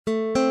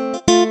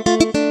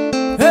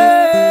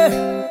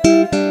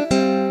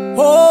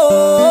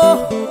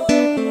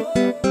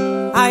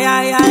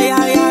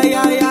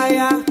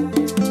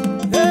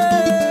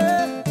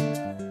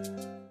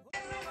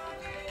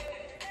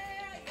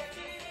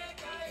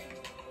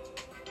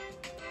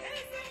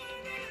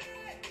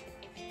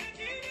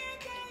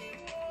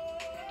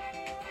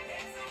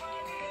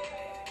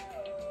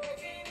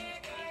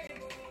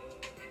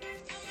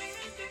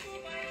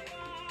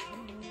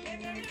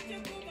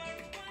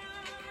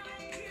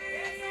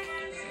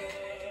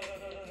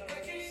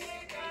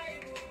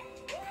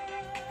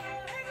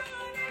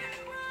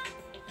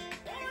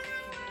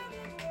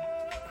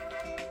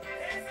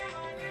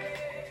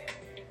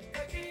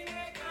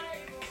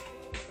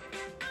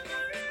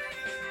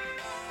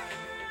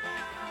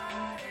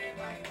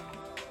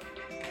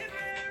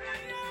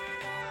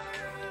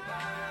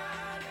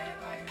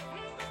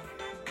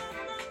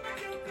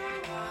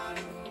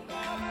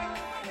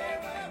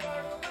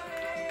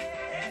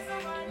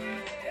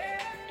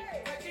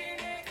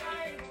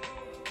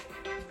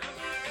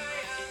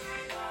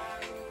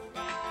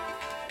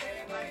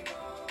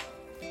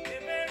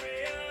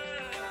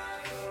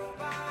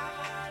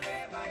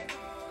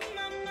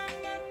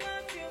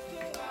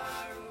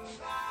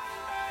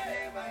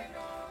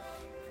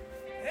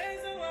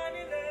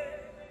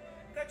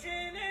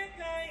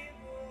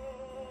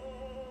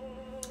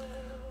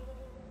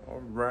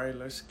Right,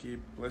 let's keep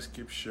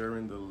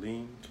sharing the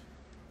link.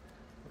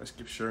 Let's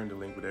keep sharing the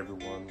link with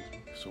everyone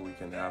so we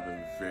can have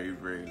a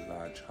very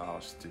large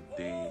house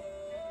today.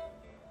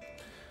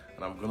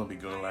 And I'm gonna be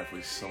going live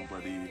with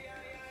somebody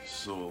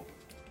so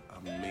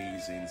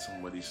amazing,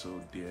 somebody so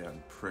dear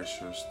and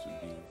precious to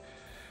me.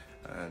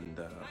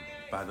 And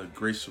by the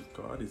grace of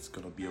God, it's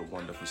gonna be a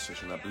wonderful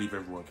session. I believe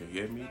everyone can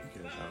hear me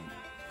because I'm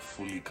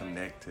fully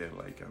connected.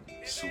 Like I'm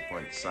super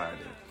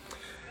excited.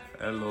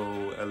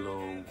 Hello.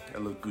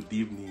 Good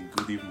evening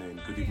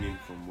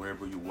from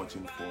wherever you're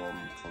watching from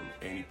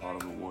any part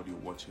of the world you're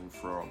watching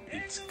from.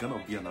 It's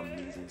gonna be an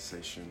amazing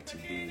session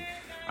today.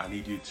 I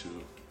need you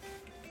to,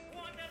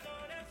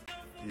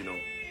 you know,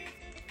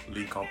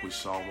 link up with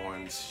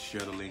someone,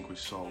 share the link with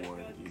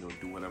someone,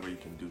 do whatever you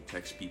can do,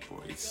 text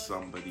people. It's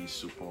somebody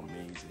super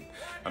amazing.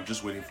 I'm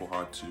just waiting for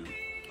her to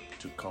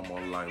come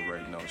online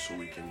right now so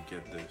we can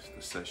get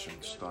the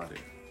session started.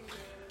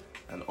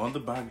 And on the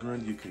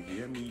background you can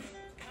hear me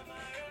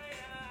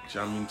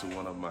jamming to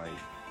one of my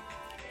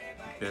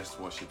best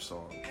worship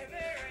songs.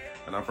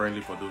 And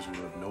apparently, for those who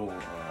don't know,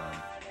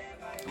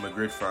 I'm a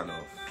great fan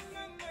of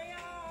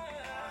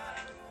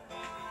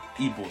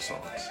Igbo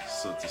songs,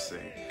 so to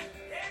say.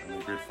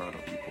 I'm a great fan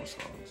of Igbo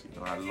songs.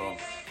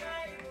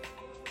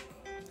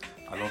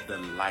 I love the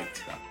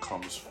light that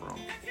comes from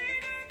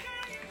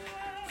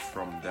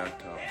that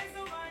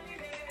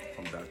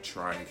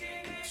tribe.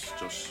 It's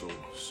just so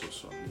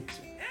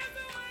amazing.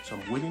 So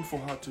I'm waiting for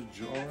her to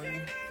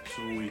join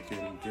so we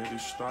can get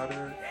it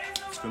started.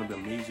 It's gonna be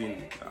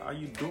amazing. How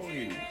you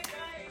doing?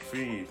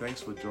 Fee,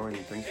 thanks for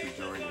joining.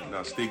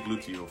 Now stay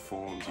glued to your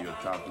phone, to your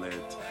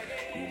tablet,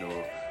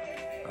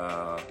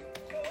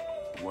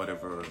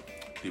 whatever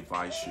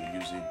device you're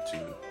using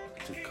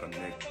to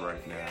connect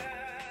right now.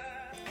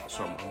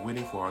 So I'm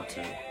waiting for her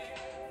to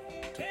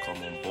come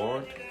on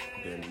board,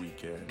 then we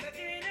can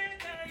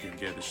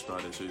get it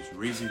started. So it's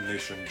Raising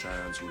Nation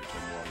Giants with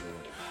Tom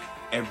Wallen.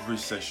 Every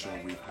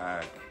session we've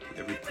had,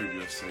 every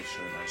previous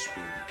session has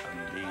been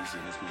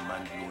amazing. It's been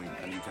mind-blowing,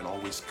 and you can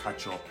always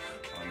catch up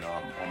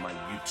on my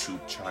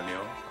YouTube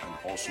channel and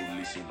also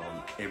listen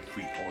on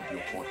every audio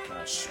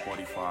podcast,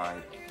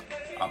 Spotify,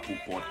 Apple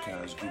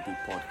Podcasts, Google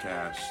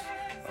Podcasts,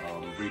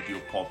 Radio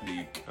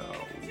Public,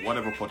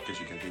 whatever podcast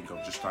you can think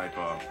of. Just type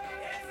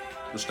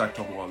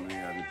Tom Wallen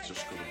and it's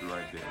just gonna be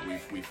right there.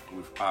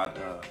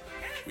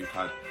 We've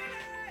had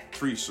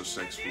 3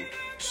 successful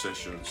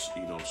sessions,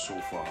 so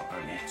far,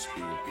 and it's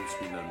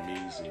been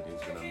amazing.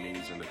 It's been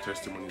amazing. The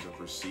testimonies I've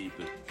received,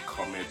 the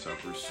comments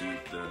I've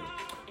received,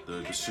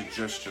 the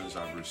suggestions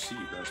I've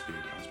received has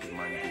been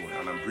mind blowing.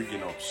 And I'm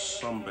bringing up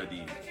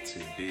somebody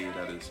today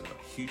that is a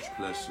huge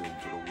blessing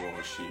to the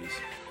world.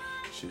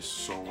 She's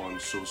someone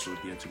so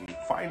dear to me.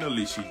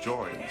 Finally, she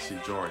joined.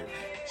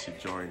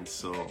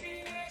 So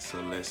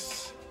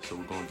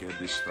we're gonna get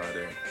this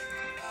started.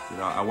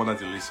 I wanted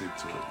to listen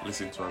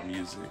to her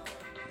music.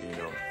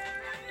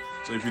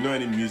 So if you know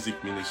any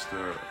music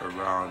minister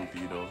around,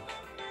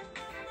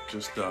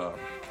 just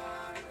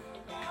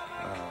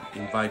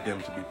invite them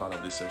to be part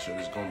of this session.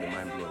 It's gonna be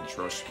mind blowing.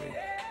 Trust me.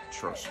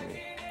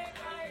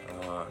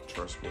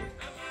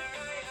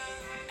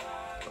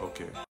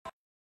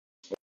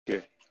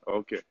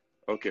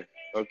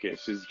 Okay.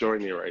 She's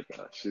joining right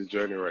now.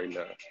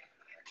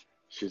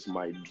 She's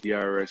my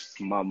dearest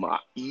mama.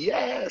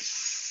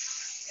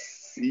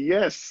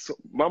 Yes,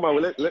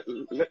 Mama.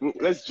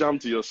 Let's jump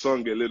to your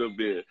song a little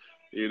bit,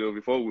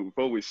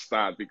 before we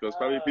start, because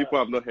probably people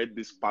have not heard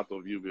this part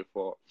of you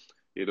before,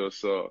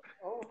 So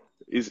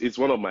it's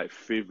one of my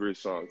favorite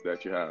songs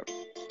that you have,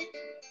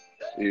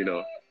 and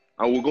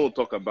we're gonna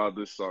talk about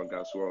this song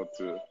as well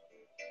too.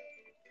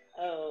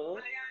 Oh,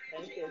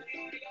 thank you.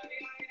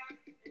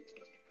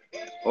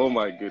 Oh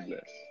my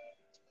goodness!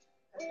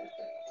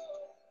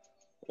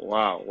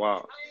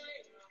 Wow!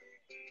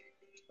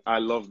 I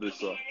love this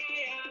song.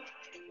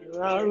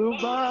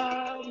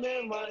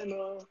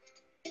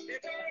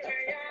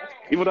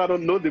 Even though I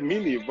don't know the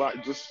meaning, but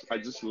I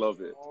just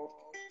love it.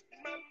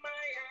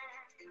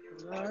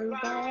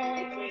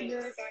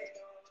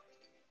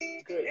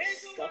 Good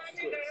stuff,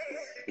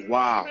 good.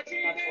 Wow. That's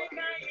what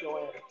I'm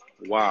enjoying.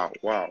 Wow.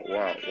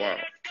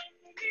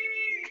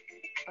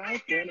 I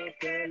cannot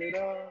tell it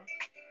all.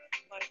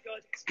 My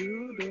God is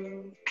good.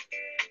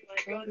 My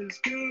God is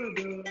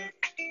good.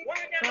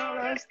 All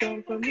that's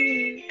done for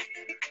me.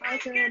 I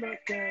cannot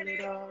tell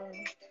it all.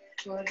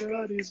 My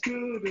God is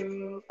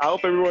good. I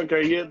hope everyone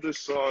can hear this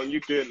song. You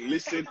can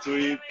listen to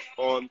it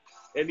on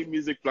any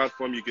music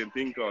platform you can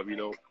think of.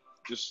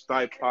 Just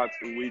type out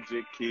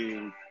J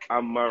King,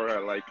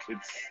 Amara. Like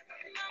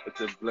it's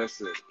a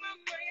blessing.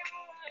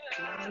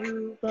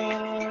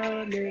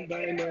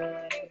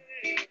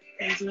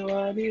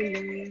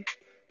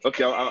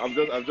 Okay,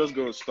 I'm just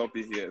gonna stop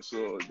it here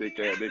so they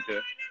can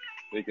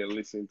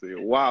listen to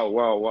it.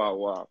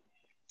 Wow.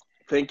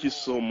 Thank you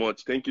so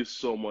much.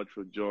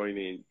 For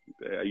joining.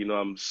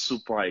 I'm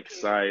super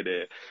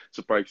excited.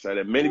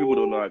 Many people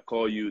don't know I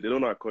call you. They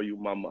don't know I call you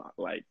Mama.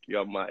 Like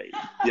you're my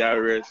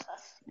dearest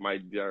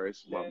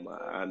mama.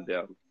 And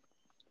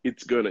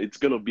it's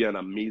gonna be an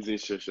amazing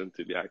session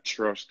today. I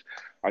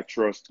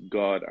trust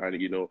God, and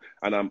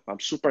and I'm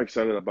super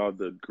excited about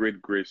the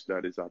great grace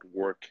that is at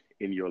work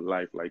in your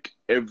life. Like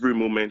every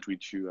moment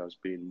with you has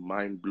been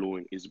mind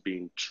blowing. It's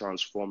been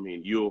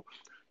transforming. You're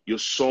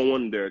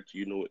someone that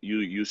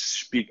you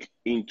speak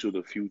into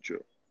the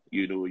future.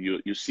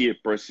 You see a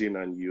person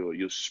and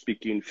you're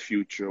speaking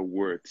future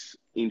words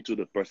into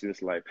the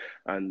person's life,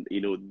 and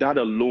that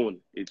alone,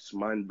 it's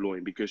mind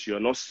blowing because you're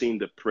not seeing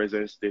the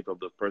present state of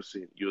the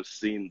person, you're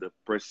seeing the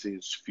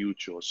person's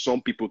future.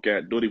 Some people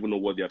don't even know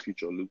what their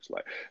future looks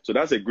like. So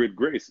that's a great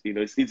grace.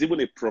 It's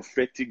even a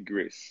prophetic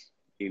grace,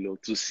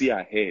 to see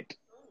ahead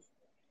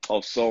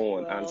of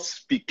someone and Well,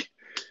 speak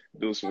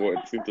those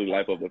words into the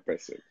life of the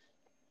person.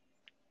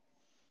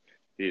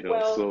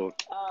 well, So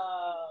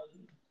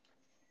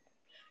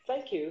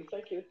thank you,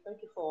 thank you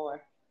for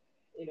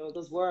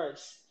those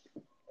words.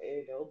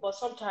 But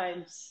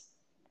sometimes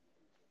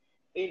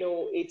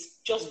it's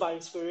just by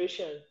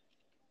inspiration.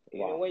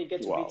 wow, When you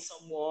get to meet wow.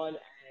 someone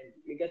and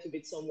you get to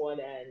meet someone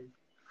and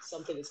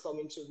something is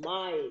coming to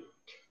mind,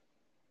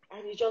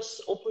 and you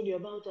just open your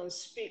mouth and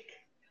speak.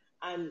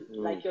 And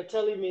Mm, like you're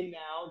telling me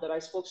now that I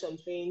spoke some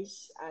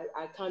things,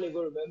 I can't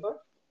even remember.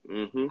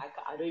 mm-hmm.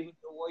 I don't even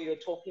know what you're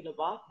talking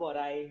about, but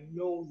I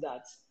know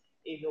that,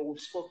 we've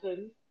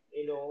spoken,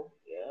 you know,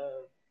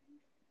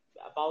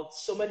 uh, about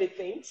so many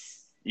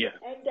things. Yeah.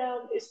 And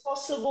it's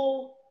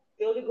possible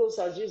the Holy Ghost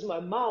has used my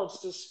mouth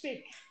to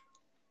speak,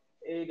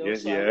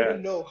 Yes, so I wouldn't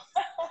yes. know.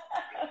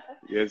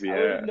 Yes, I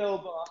wouldn't yeah. know,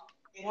 but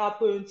it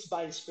happens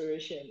by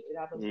inspiration. It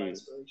happens by Mm,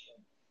 inspiration.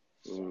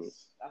 mm.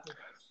 Yes, it happens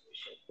by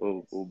inspiration. Oh,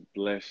 Yes. oh,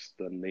 bless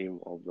the name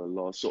of the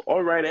Lord. So,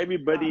 all right,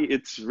 everybody, Ah,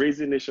 it's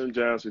Raising Nation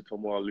Giants with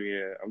Tomo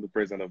Aluye. I'm the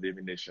president of the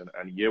Every Nation,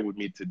 and here with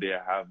me today,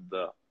 I have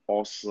the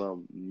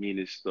awesome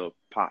minister,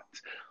 Pat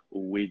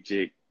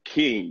Uweje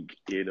King.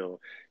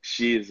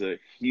 She is a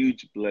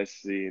huge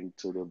blessing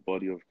to the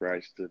body of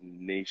Christ, to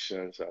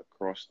nations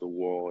across the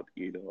world.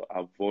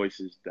 Her voice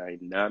is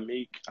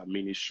dynamic. Her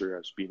ministry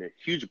has been a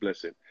huge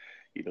blessing,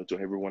 to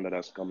everyone that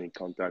has come in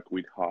contact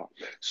with her.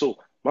 So,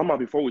 Mama,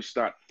 before we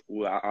start,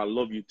 well, I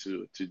love you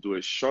to do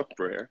a short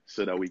prayer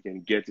so that we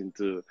can get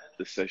into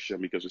the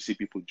session because we see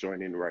people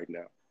joining right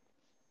now.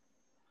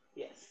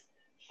 yes.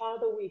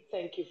 Father, we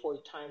thank you for a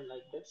time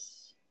like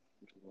this.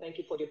 Thank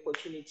you for the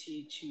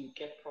opportunity to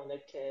get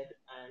connected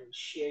and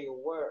share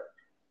your word.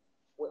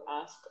 We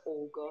ask,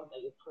 oh God,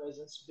 that your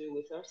presence be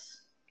with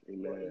us,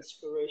 your Amen.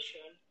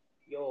 inspiration,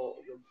 your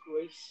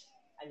grace,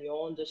 and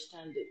your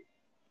understanding.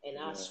 And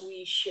Amen. as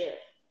we share,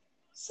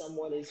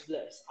 someone is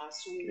blessed. As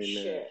we Amen.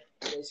 share,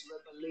 there's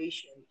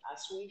revelation.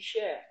 As we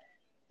share,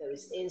 there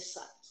is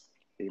insight.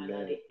 And at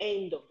Amen. the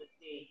end of the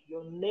day,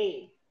 your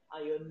name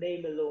and your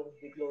name alone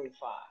be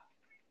glorified.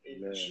 In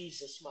Amen.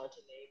 Jesus'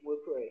 mighty name, we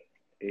pray.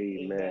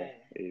 Amen. Amen.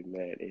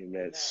 Amen. Amen.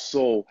 Amen.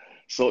 So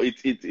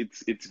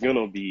it's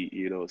gonna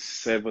be,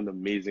 seven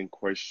amazing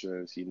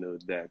questions,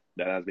 that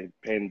has been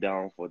penned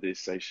down for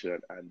this session.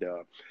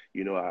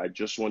 And I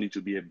just want it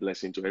to be a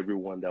blessing to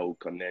everyone that will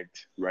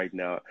connect right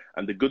now.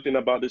 And the good thing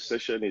about this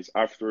session is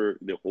after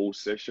the whole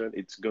session,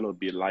 it's gonna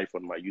be live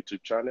on my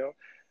YouTube channel.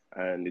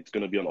 And it's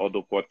going to be on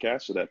other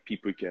podcasts so that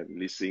people can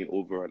listen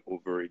over and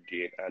over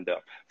again. And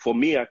for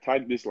me, I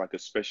tag this like a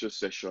special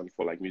session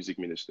for like music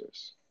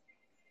ministers.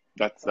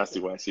 That's the Okay.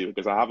 way I see it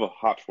because I have a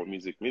heart for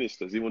music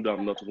ministers, even though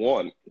I'm not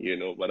one,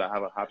 but I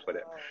have a heart for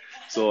them. Oh.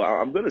 So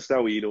I'm gonna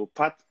start with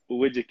Pat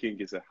Uweje King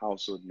is a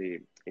household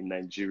name in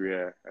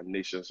Nigeria and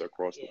nations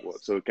across the world.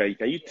 Yes. So can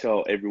you Yeah.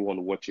 tell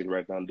everyone watching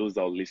right now and those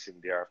that will listen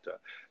thereafter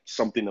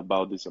something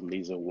about this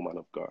amazing woman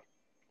of God?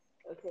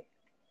 Okay.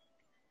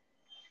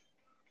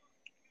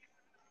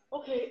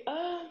 Okay,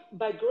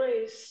 by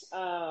grace,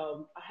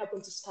 I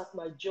happened to start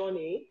my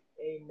journey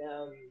in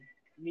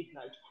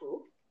Midnight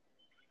Crew.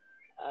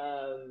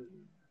 Um,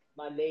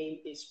 my name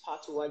is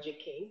Patuwaje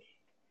King,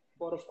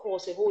 but of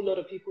course, a whole lot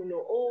of people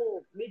know,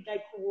 oh,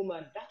 Midnight Crew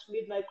woman, that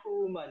Midnight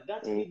Crew woman,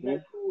 that Hmm.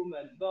 Midnight Crew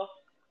woman, but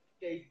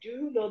they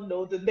do not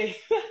know the name.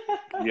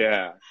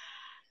 Yeah.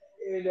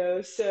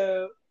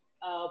 So,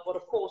 but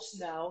of course,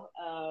 now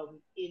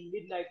in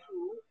Midnight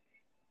Crew,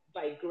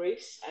 by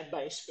grace and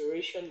by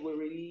inspiration, we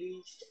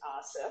released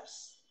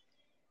ourselves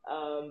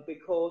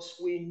because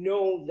we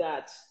know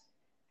that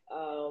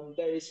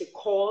there is a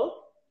call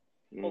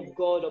Mm. of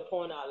God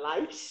upon our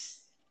lives.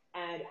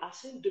 And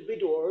as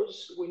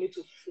individuals, we need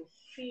to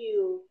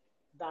fulfill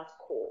that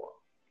call.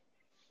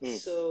 Mm.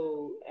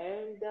 So,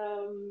 and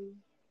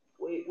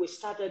we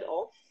started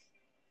off.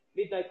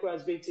 Midnight Crew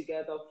has been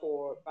together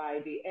for, by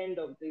the end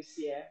of this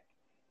year,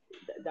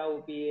 that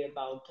will be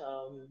about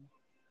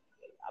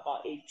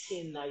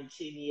 18,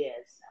 19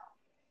 years now.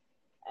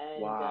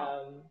 And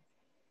Wow.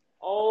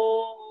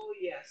 oh,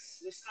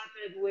 yes, we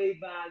started way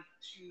back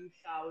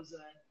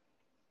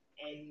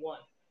 2001.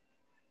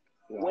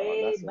 Wow,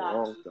 Way that's a back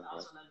long time.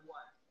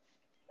 2001.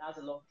 That's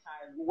a long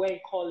time. We were in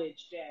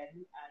college then,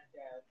 and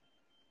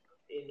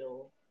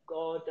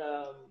God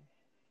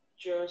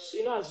just,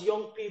 as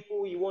young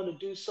people, you want to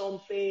do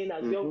something.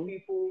 As young Hmm.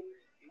 people,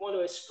 you want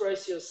to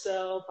express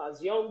yourself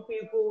as young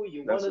people,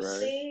 you want That's to right.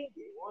 sing,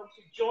 you want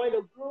to join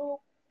a group,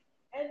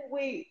 and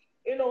we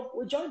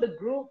joined the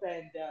group,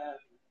 and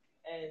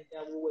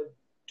we were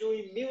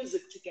doing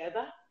music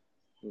together.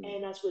 Mm.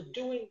 And as we're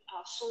doing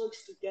our songs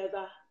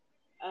together,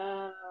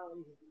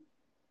 um,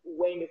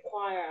 we're in the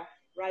choir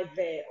right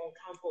there on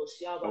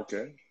campus, Yaba Tech.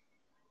 Okay.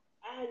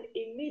 And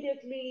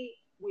immediately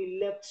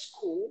we left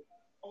school,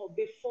 or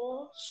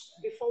before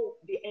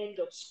the end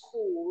of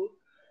school,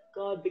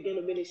 God began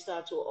to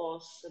minister to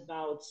us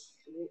about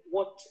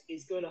what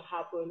is going to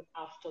happen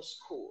after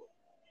school.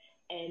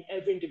 And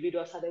every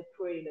individual started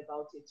praying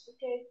about it.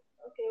 Okay,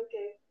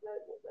 okay.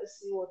 Let's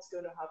see what's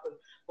going to happen.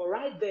 But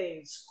right there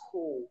in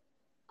school,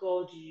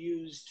 God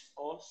used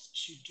us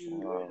to do,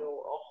 Wow.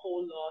 a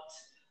whole lot.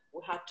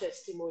 We had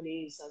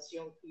testimonies as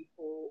young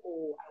people.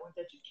 Oh, I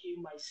wanted to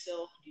kill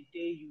myself the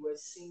day you were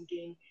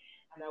singing,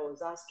 and I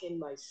was asking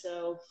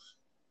myself,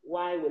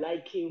 why will I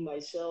kill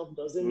myself?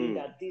 Does it mean Mm.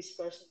 that this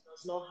person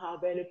does not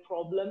have any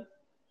problem?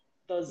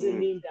 Does it Mm.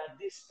 mean that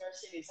this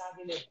person is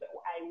having a?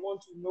 I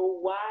want to know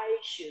why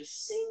she's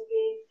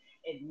singing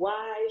and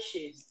why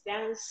she's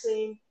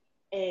dancing,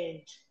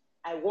 and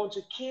I want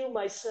to kill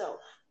myself.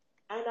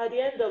 And at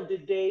the end of the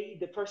day,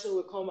 the person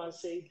will come and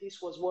say,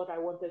 this was what I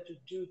wanted to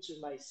do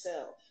to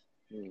myself.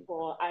 Mm.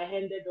 But I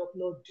ended up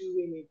not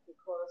doing it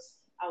because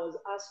I was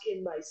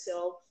asking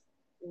myself,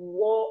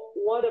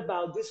 what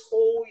about these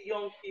whole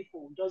young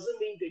people? Does it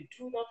mean they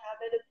do not have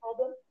any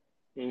problem?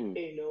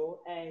 Mm.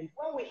 And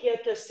when we hear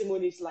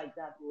testimonies like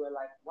that, we were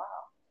like, wow.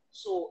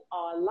 So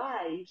our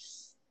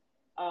lives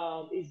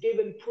is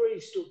giving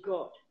praise to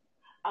God.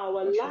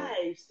 Our That's right.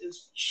 lives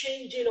is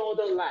changing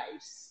other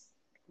lives.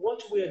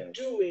 What we're Yes.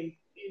 doing,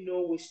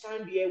 we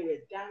stand here,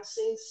 we're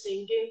dancing,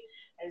 singing,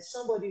 and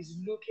somebody's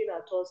looking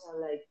at us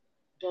and like,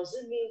 does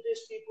it mean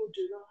these people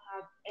do not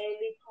have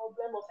any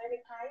problem of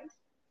any kind?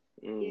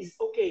 Mm. Is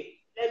okay,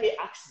 let me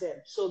ask them.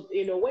 So,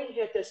 when you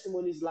hear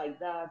testimonies like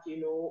that,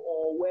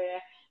 or where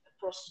a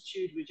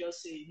prostitute will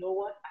just say, you know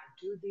what, I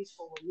do this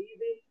for a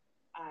living,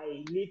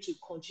 I need to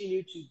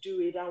continue to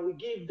do it, and we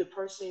give the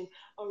person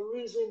a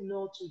reason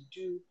not to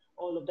do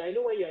all of that.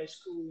 When you're in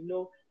school,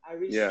 Yeah.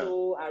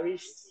 Aristo,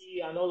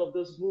 Aristi, and all of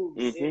those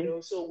moves,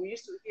 Mm-hmm. so we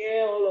used to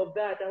hear all of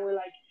that, and we're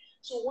like,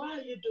 so why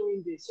are you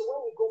doing this? So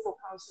when we go for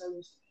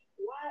counseling,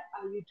 why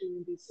are you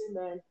doing this? Say,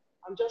 man,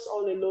 I'm just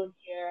all alone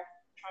here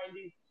trying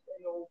to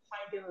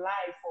finding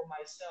life for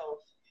myself.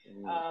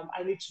 Mm.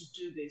 I need to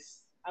do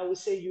this. I would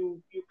say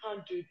you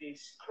can't do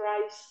this.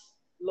 Christ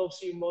loves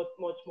you much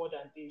much more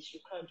than this. You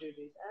can't do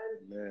this.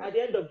 And Man. at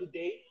the end of the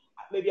day,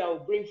 maybe I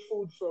will bring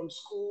food from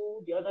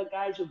school. The other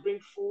guys will bring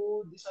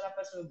food. This other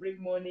person will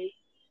bring money,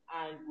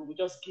 and we will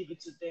just give it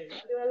to them.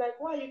 And they were like,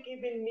 "Why are you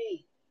giving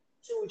me?"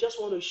 So we just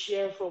want to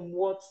share from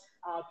what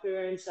our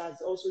parents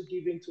has also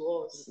given to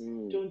us.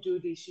 Mm. Don't do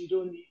this. You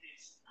don't need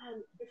this.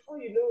 And before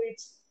you know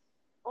it,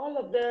 all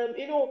of them,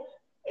 you know,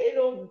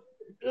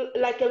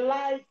 like a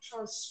life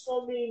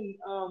transforming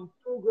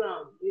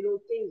program,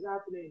 things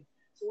happening.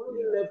 So when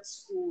we Yeah. left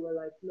school, we're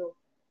like, no,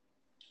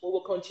 we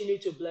will continue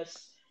to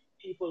bless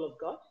people of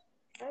God.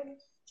 And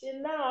till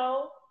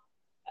now,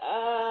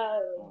 uh,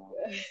 Wow.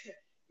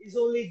 it's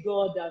only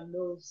God that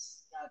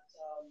knows that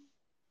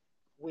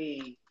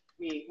we,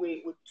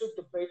 we took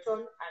the baton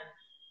and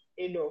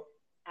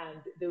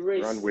and the Run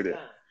race with it.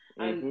 began.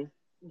 And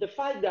Mm-hmm. the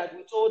fact that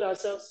we told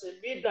ourselves in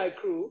Midnight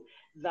Crew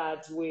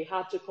that we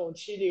had to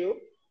continue,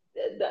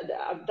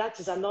 that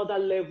is another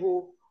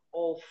level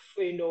of,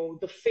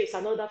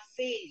 another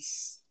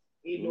phase,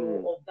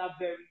 Mm. of that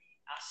very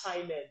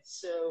assignment.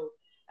 So,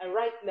 and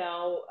right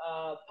now,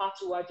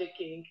 Patuwaje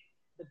King,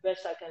 the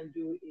best I can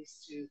do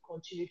is to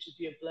continue to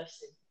be a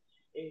blessing,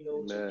 to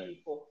Amen.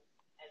 people.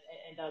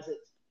 And that's it.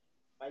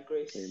 By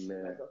grace, by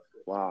Amen. God's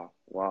grace, Wow.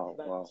 Wow. and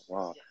by Wow. God's grace,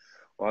 Wow. yes.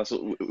 Wow.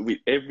 So with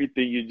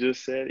everything you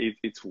just said,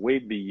 it's way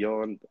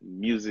beyond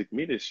music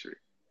ministry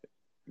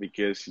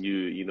because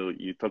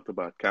you talked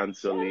about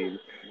counseling,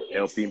 Yeah,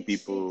 helping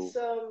people.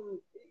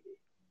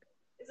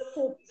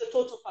 it's a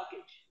total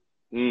package.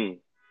 Mm.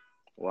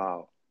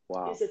 Wow. It's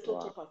Wow. a total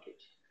Wow.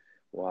 package.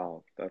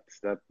 Wow.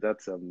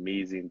 That's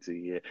amazing to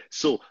hear.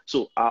 So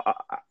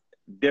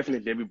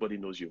definitely everybody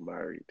knows you're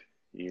married.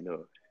 You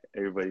know,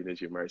 everybody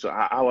knows you're married. So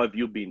how have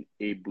you been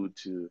able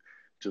to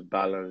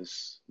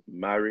balance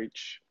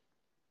marriage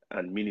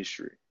and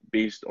ministry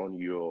based on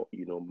your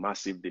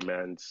massive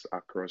demands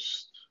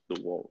across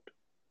the world?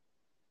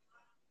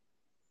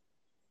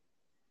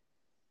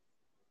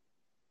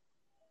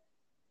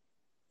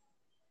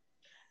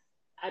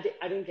 I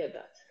didn't get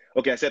that.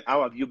 Okay, I said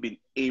how have you been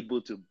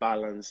able to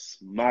balance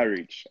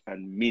marriage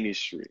and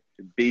ministry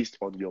based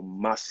on your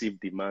massive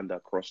demand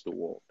across the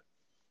world?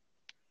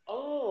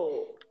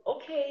 Oh,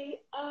 okay.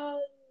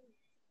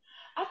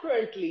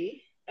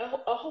 Apparently, a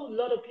whole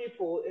lot of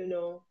people,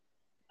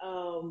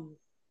 um,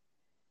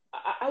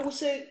 I would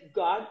say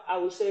God. I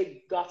would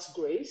say God's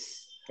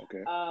grace.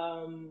 Okay.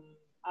 Um,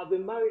 I've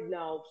been married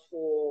now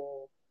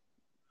for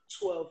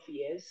 12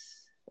 years.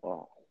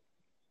 Wow.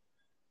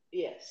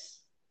 Yes,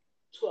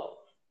 12.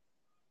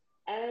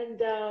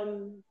 And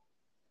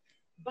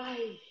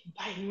by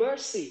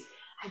mercy.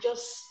 I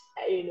just,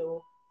 you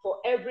know, for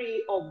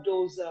every of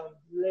those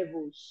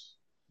levels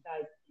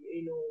that,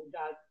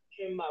 that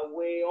came my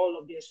way, all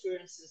of the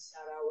experiences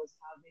that I was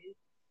having,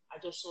 I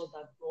just saw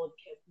that God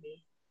kept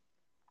me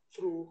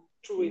through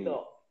it Mm.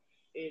 all,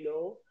 you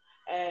know.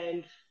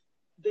 And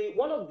the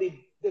one of the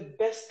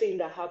best thing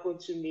that happened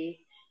to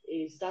me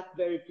is that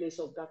very place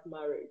of that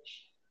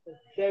marriage. The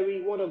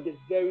very one of the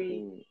very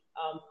Mm.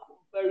 um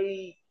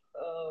very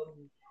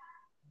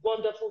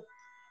wonderful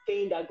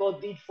thing that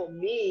God did for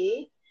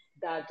me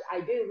that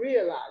I didn't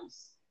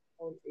realize,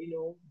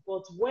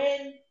 But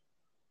when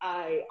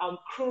I am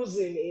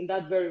cruising in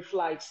that very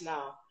flight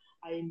now,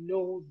 I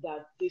know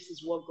that this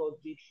is what God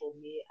did for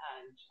me,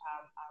 and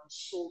I'm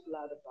so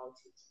glad about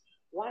it.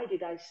 Why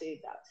did I say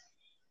that?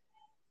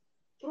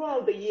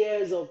 Throughout the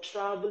years of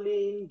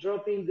traveling,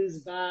 dropping this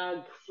bag,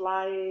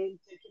 flying,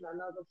 taking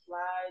another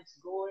flight,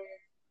 going,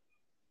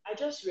 I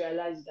just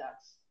realized that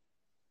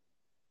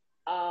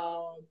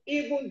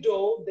even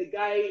though the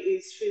guy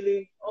is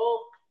feeling,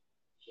 oh,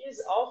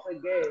 she's off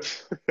again,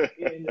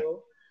 you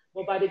know,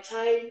 but by the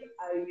time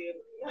I will,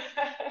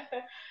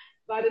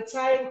 by the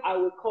time I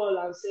will call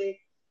and say,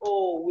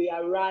 oh, we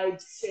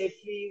arrived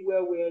safely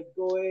where we're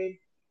going,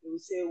 they will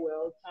say,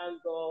 well,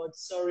 thank God,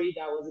 sorry,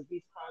 that was a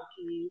bit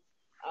cranky.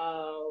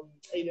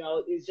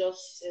 It's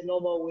just a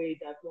normal way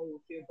that one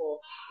will feel, but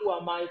who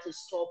am I to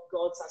stop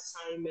God's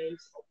assignment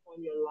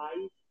upon your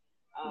life?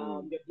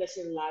 Mm. Your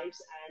blessing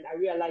lives. And I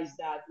realized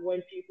that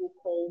when people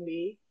call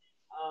me,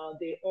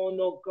 they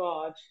honor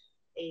God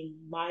in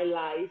my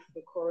life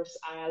because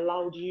I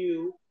allowed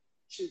you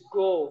to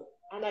go.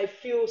 And I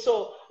feel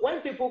so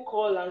when people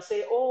call and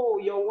say, oh,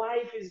 your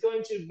wife is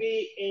going to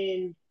be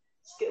in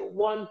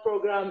one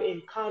program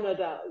in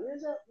Canada, you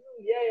say,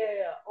 yeah, yeah,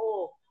 yeah.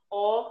 Oh,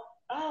 or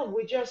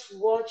we just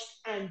watched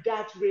and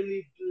that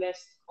really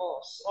blessed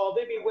us. Or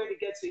maybe when you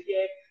get to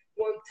hear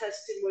one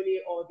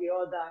testimony or the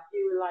other,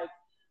 you will like,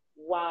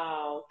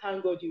 wow,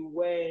 thank God you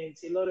went.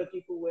 A lot of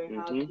people were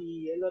Mm-hmm.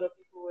 happy. A lot of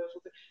people were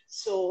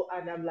so,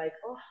 and I'm like,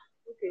 oh,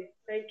 okay,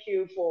 thank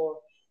you for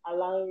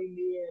allowing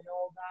me and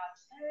all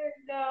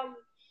that. And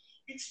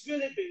it's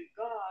really been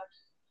God,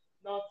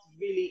 not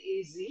really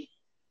easy.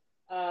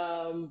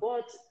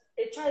 But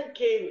a time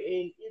came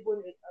in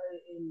even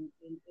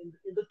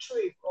in the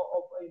trip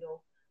of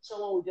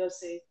someone would just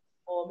say,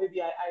 or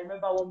maybe I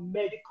remember one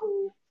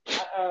medical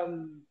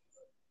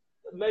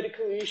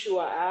issue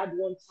I had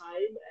one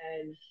time,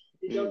 and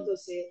the Mm. doctor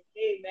said,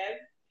 "Hey, man,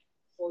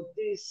 for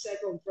this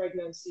second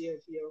pregnancy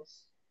of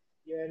yours,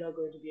 you're not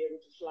going to be able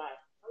to fly."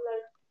 I'm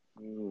like,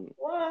 Mm.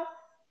 "What?"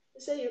 He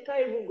said, "You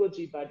can't even go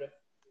to Ibadan.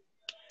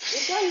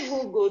 You can't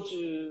even go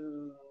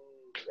to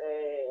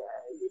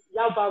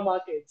Yaba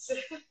Market.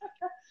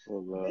 Oh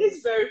Lord.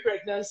 This very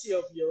pregnancy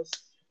of yours,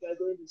 you're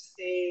going to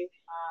stay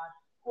at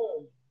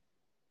home."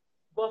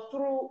 But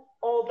through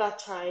all that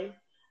time,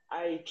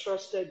 I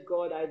trusted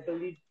God. I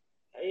believed,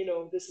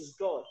 this is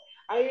God.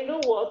 And you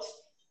know what?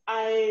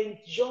 I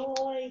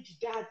enjoyed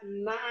that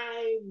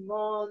 9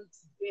 month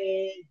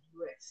bed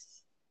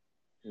rest.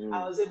 I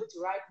Mm. was able to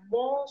write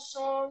more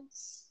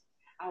songs.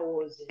 I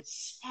was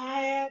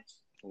inspired.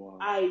 Wow.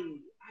 I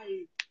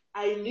I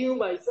I knew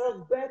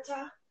myself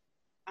better.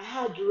 I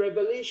had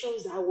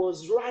revelations that I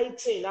was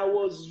writing. I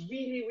was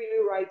really,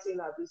 really writing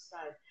at this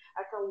time.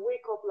 I can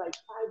wake up like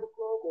 5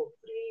 o'clock or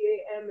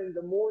 3 a.m. in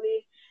the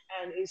morning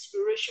and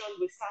inspiration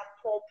will start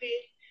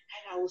popping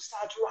and I will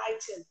start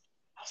writing.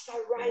 I'll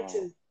start Wow.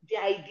 writing. The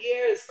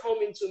ideas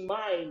come into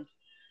mind.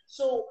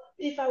 So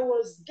if I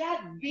was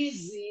that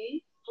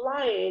busy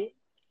flying,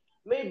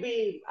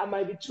 maybe I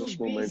might be too Those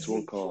moments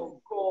won't busy come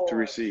for to God,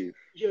 receive.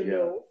 you Yeah.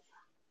 know.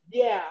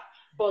 Yeah,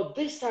 but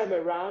this time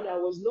around, I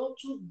was not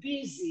too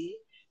busy.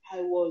 I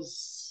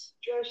was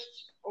just,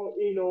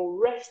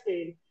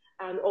 resting,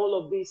 and all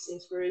of this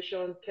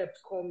inspiration kept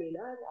coming.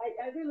 And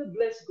I really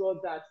bless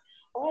God that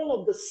all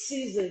of the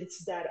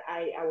seasons that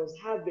I was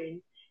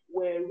having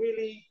were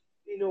really,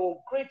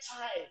 great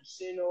times,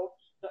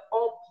 the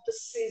up the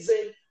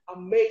season,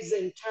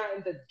 amazing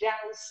time, the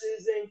down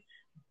season,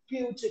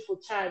 beautiful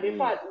time. In Mm.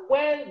 fact,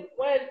 when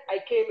I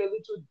came a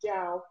little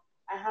down,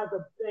 I had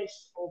the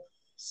best of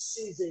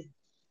season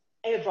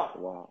ever.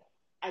 Wow.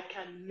 I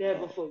can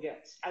never Wow.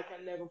 forget. I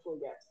can never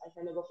forget. I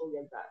can never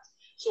forget that.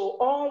 So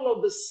all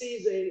of the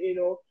season,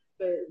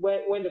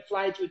 when the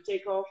flight would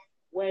take off,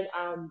 when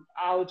I'm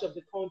out of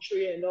the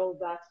country and all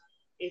that,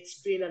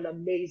 it's been an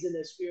amazing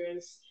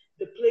experience.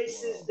 The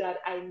places Wow. that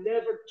I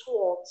never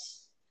thought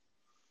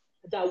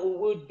that we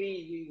would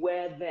be, we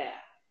were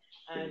there.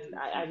 And Thank you,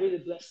 I Jesus.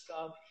 really bless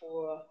God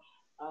for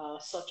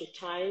such a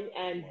time.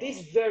 And Wow.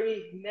 this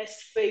very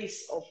next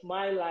phase of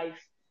my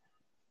life,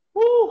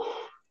 whew,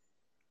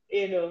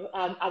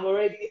 I'm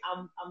already,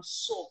 I'm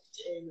soaked,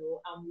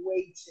 I'm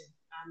waiting,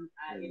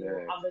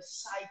 Amen. I'm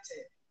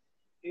excited,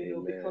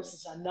 Amen. because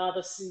it's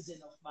another season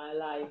of my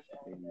life.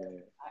 And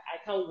Amen. I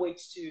can't wait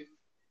to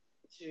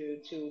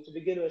to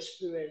begin to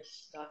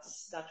experience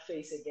that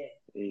phase again.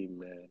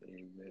 Amen.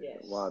 Amen.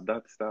 Yes. Wow,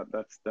 that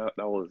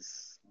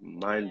was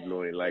mind Yeah.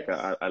 blowing. Like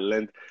Yes. I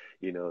learned,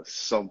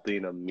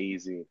 something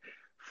amazing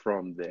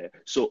from there.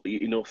 So,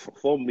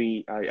 for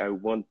me, I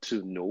want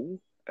to know,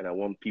 and I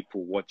want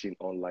people watching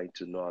online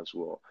to know as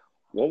well.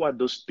 What were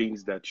those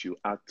things that you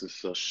had to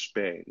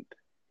suspend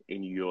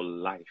in your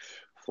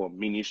life for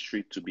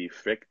ministry to be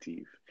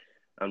effective?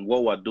 And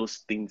what were those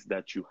things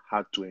that you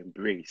had to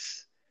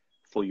embrace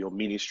for your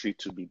ministry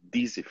to be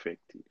this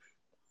effective?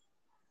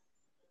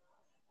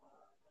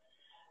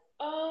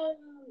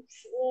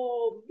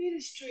 For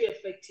ministry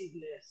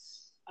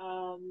effectiveness,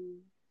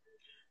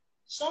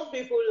 some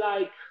people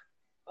like,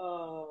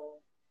 uh,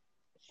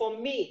 for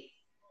me,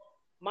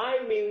 my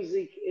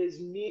music is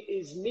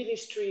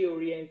ministry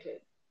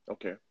oriented.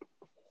 Okay.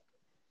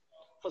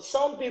 For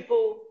some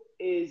people,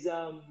 is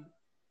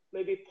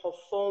maybe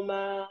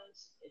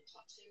performance,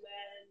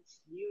 entertainment,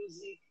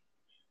 music,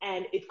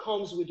 and it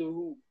comes with a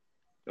rule.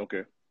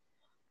 Okay.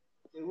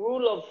 The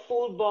rule of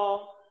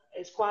football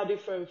is quite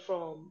different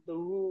from the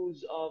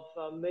rules of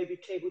maybe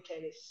table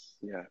tennis.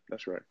 Yeah,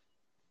 that's right.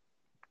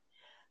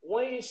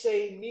 When you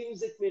say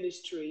music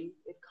ministry,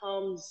 it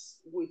comes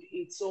with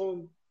its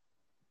own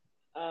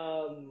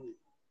um,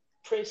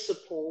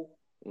 principle,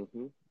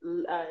 Mm-hmm.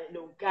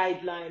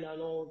 guideline,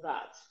 and all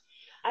that.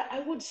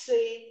 I would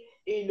say,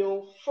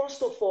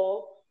 first of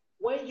all,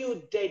 when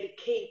you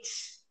dedicate,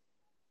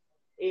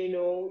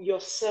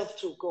 yourself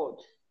to God,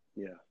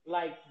 Yeah.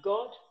 like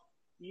God,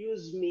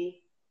 use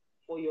me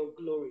for your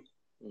glory.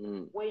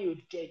 Mm. When you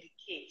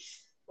dedicate,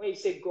 when you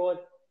say, God,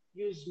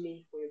 use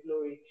me for your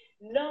glory,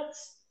 not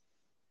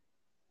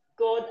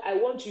God, I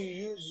want to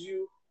use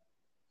you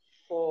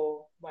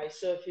for my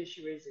selfish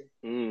reason.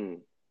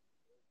 Mm.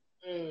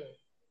 Mm.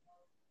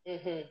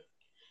 Mhm.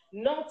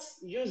 Not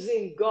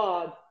using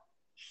God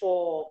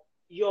for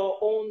your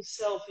own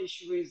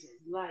selfish reason.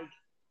 Like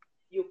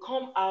you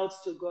come out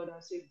to God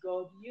and say,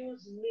 God,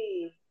 use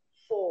me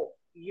for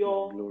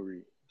Your your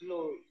glory.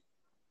 glory,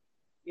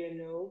 you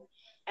know.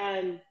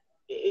 And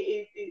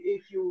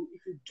if you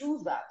do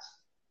that,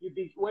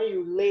 when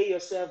you lay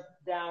yourself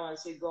down and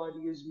say, God,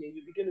 use me,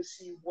 you begin to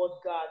see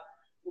what God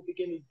will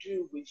begin to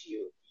do with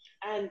you.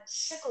 And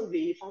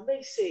secondly, if I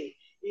may say,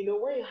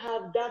 when you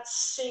have that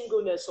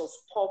singleness of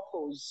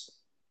purpose,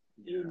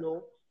 Yeah.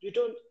 you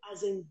don't,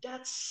 as in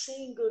that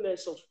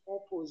singleness of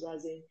purpose,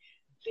 as in,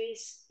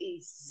 this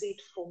is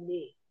it for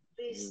me.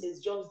 This Mm. is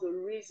just the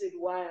reason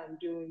why I'm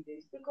doing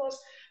this. Because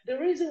the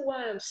reason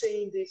why I'm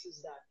saying this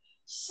is that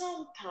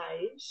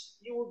sometimes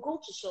you will go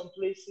to some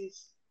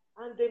places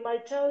and they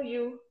might tell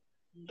you,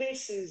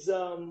 this is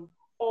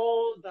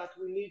all that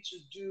we need to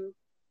do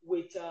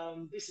with,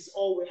 this is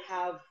all we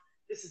have,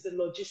 this is the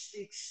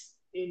logistics,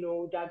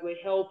 that will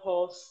help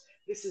us,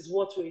 this is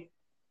what we,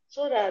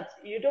 so that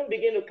you don't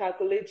begin to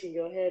calculate in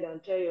your head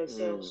and tell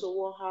yourself, Mm. so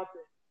what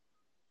happened?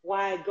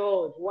 Why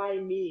God? Why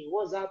me?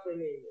 What's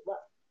happening? But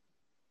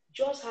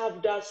just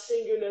have that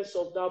singleness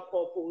of that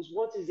purpose.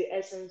 What is the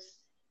essence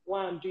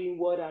why I'm doing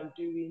what I'm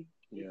doing?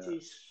 It Yeah.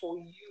 is for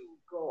you,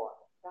 God.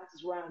 That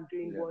is why I'm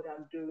doing Yeah. what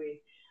I'm doing.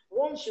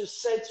 Once you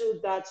settle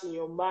that in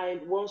your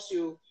mind, once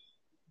you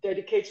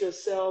dedicate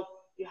yourself,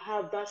 you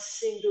have that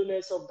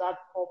singleness of that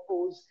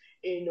purpose,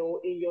 in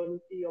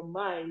your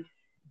mind,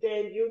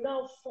 then you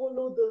now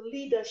follow the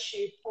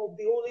leadership of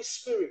the Holy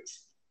Spirit.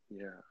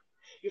 Yeah.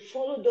 You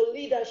follow the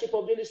leadership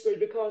of the Holy Spirit,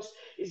 because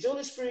it's the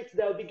Holy Spirit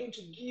that will begin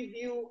to give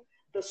you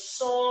the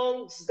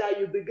songs that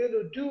you begin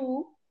to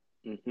do.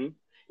 Mm-hmm.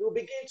 It will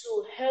begin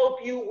to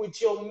help you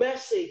with your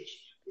message.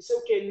 You say,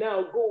 okay,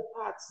 now go,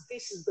 Pat.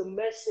 This is the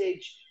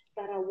message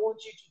that I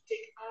want you to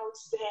take out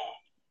there.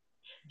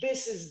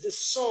 This is the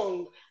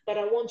song that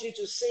I want you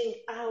to sing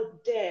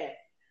out there.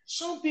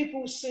 Some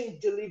people sing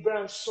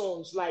deliverance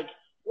songs. Like,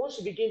 once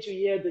you begin to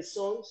hear the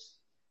songs,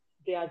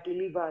 they are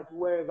delivered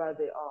wherever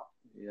they are.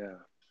 Yeah.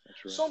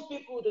 That's right. Some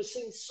people, they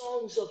sing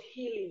songs of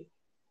healing.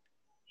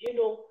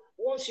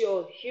 Once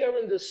you're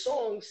hearing the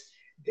songs,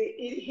 the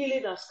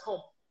healing has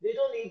come. They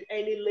don't need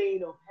any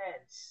laying of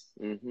hands.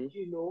 Mm-hmm.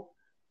 You know,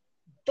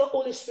 the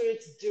Holy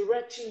Spirit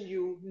directing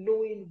you,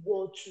 knowing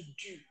what to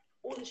do.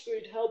 Holy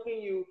Spirit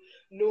helping you,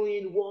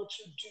 knowing what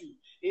to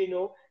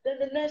do. Then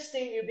the next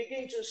thing, you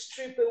begin to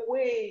strip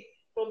away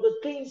from the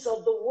things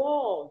of the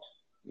world.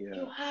 Yeah.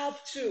 You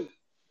have to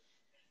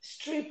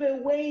strip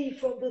away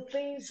from the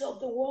things of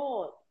the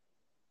world.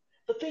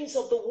 The things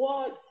of the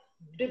world,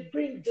 they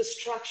bring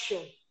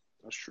distraction.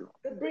 That's true.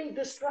 They bring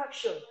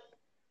distraction.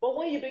 But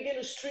when you begin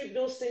to strip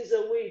those things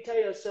away, you tell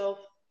yourself,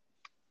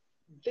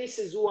 this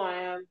is who I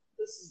am.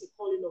 This is the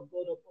calling of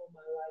God upon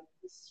my life.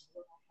 This is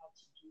what I have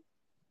to do.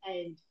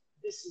 And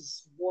this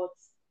is what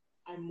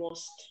I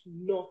must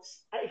not,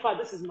 in fact,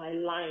 this is my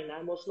line.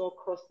 I must not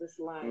cross this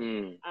line.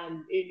 Mm.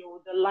 And,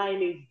 the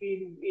line is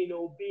being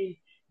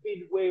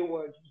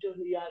wayward. You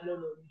don't, yeah, no,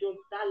 you don't,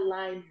 that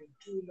line, you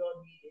do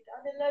not need it.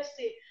 And the next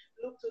thing,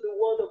 look to the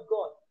word of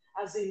God,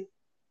 as in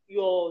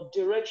your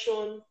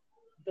direction,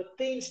 the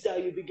things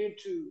that you begin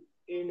to,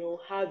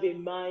 have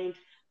in mind,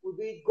 will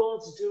be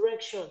God's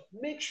direction.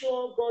 Make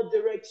sure God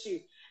directs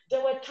you.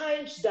 There were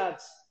times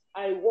that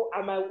I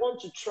might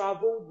want to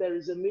travel. There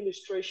is a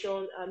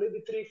ministration, and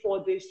maybe 3,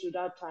 4 days to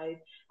that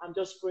time, I'm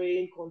just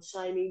praying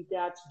concerning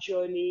that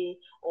journey,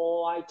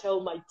 or I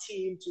tell my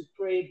team to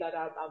pray that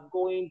I'm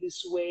going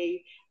this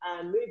way,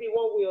 and maybe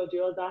one way or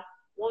the other,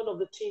 one of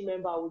the team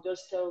member will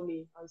just tell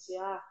me and say,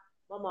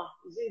 Mama,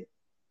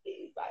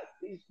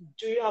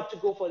 do you have to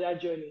go for that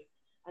journey?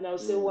 And I'll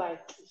say, why?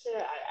 He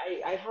said,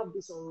 I have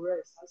this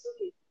unrest. I said,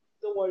 okay,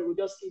 don't worry, we'll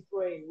just keep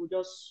praying.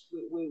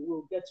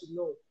 We'll get to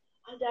know.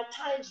 And there are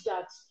times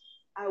that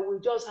I will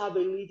just have a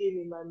leading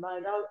in my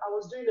mind. I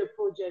was doing a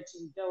project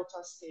in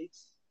Delta State,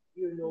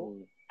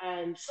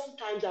 and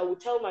sometimes I will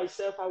tell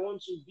myself I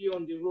want to be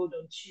on the road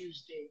on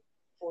Tuesday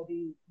for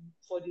the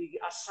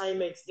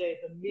assignment there,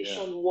 the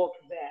mission work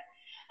there.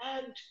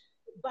 And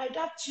by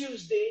that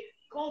Tuesday,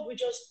 God will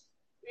just,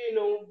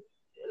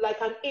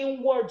 like an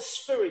inward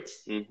spirit,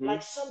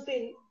 like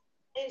something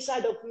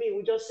inside of me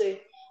will just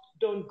say,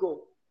 don't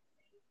go.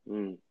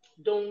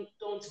 Don't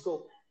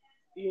go,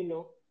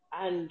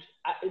 And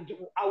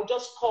I would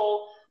just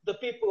call the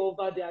people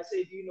over there and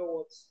say, do you know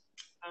what?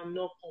 I'm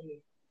not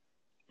coming.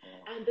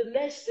 And the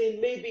next thing,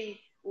 maybe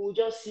we'll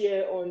just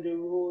hear on the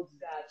road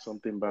that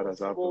something bad has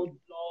happened.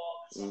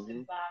 Roadblock,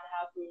 something bad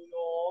happened,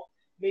 or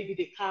maybe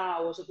the car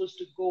I was supposed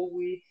to go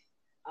with,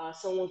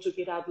 someone took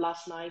it out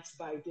last night.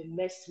 By the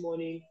next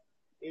morning,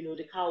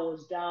 the car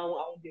was down.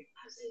 I won't be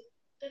passing.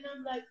 Then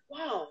I'm like,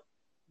 wow,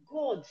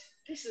 God,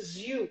 this is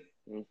you.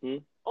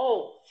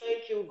 Oh,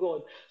 thank you,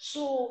 God.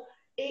 So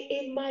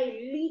in my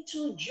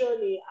little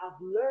journey,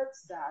 I've learned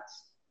that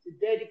to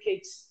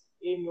dedicate,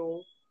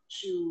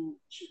 to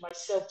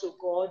myself to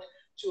God,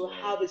 to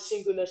have a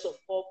singleness of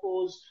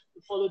purpose,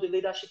 to follow the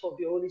leadership of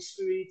the Holy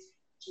Spirit,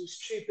 to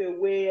strip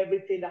away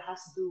everything that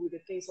has to do with the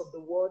things of the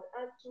world,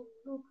 and to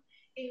look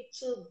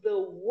into the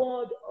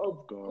Word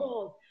of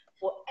God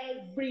for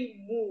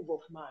every move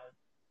of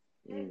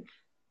mine.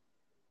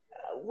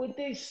 With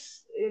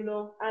this,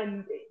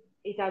 and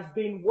it has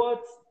been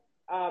what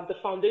the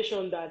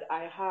foundation that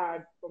I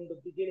had from the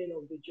beginning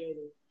of the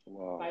journey.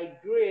 By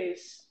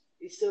grace,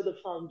 is still the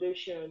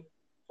foundation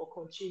for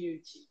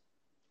continuity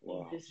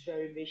in this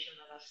very mission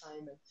and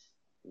assignment.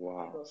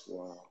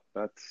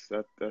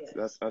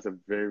 That's a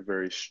very,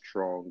 very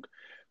strong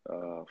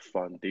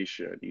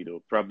foundation.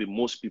 Probably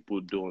most people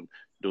don't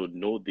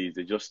know this.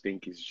 They just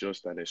think it's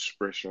just an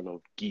expression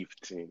of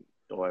gifting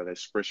or an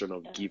expression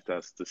of gift,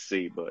 as to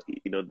say. But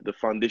the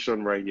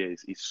foundation right here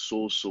is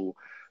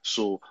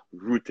so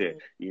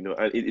rooted.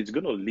 And it's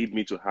going to lead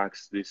me to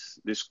ask this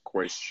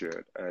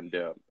question, and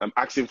I'm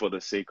asking for the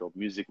sake of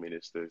music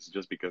ministers,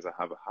 just because I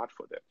have a heart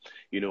for them.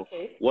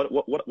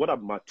 What are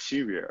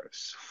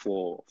materials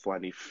for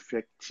an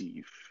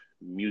effective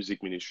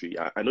music ministry?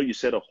 I know you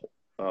said a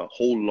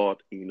whole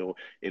lot, in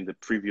the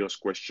previous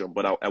question,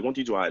 but I want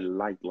you to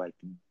highlight like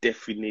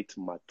definite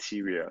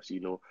materials,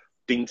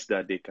 things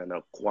that they can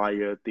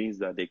acquire, things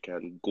that they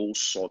can go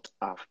sought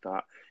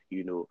after,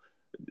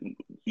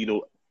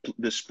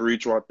 the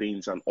spiritual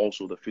things and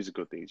also the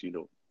physical things,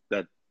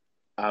 that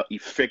are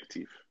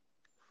effective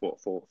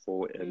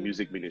for a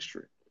music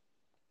ministry.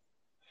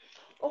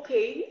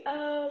 Okay.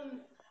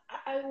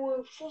 I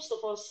will first of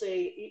all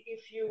say,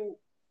 if you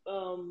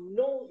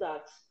know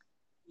that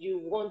you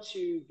want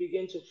to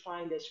begin to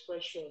find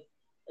expression,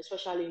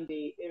 especially in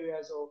the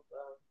areas of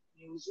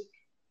music.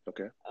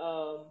 Okay.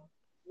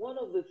 One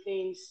of the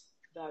things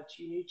that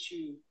you need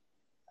to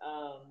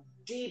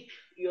dip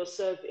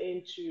yourself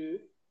into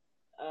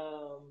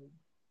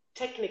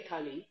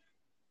technically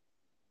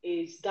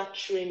is that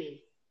training.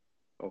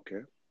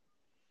 Okay.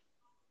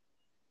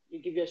 You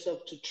give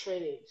yourself to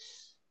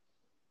trainings.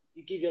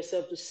 You give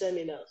yourself to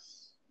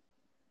seminars.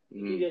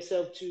 You give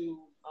yourself to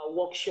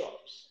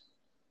workshops.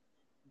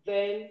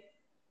 Then,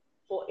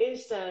 for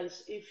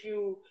instance, if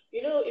you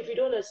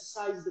don't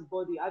exercise the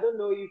body, I don't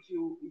know if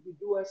you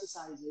do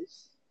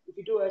exercises. If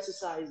you do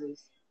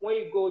exercises, when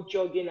you go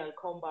jogging and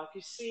come back,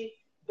 you see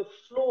the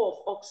flow of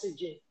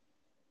oxygen.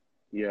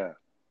 Yeah.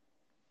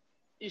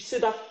 You see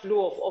that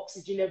flow of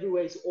oxygen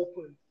everywhere is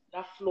open.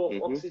 That flow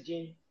of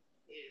oxygen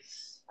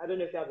is, I don't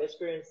know if you have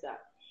experienced that.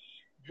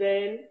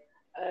 Then,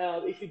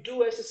 if you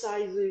do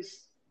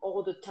exercises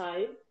all the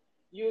time,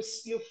 you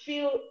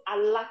feel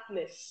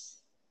alertness.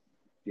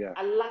 Yeah.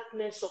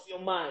 Alertness of your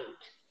mind,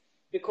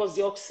 because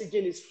the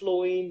oxygen is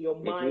flowing, your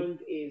mind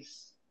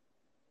is,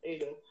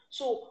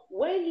 So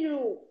when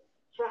you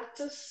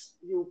practice,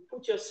 you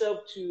put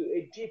yourself to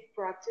a deep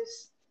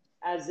practice,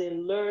 as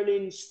in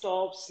learning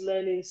stops,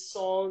 learning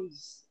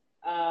songs.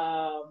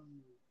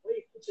 When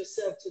you put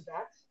yourself to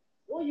that,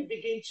 what you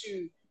begin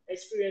to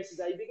experience is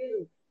that you begin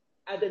to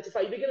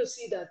identify, you begin to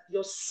see that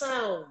your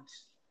sound,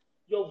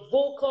 your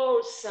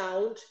vocal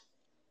sound,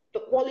 the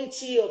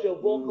quality of your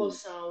vocal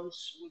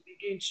sounds will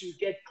begin to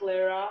get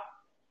clearer,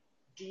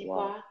 deeper.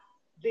 Wow.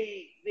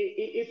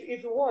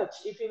 If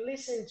you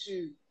listen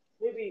to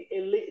maybe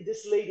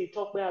this lady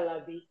Tope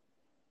Alabi,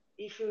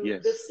 if you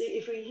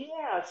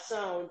hear her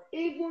sound,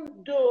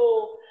 even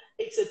though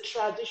it's a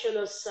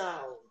traditional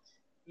sound,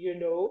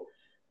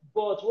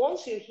 But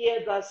once you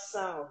hear that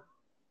sound,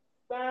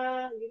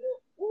 bang,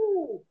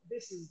 ooh,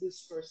 this is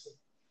this person.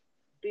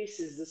 This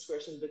is this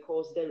person,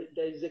 because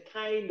there is a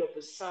kind of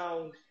a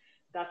sound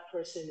that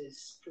person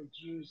is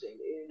producing.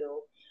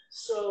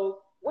 So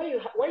when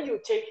you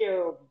take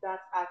care of that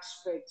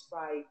aspect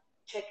by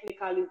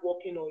technically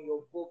working on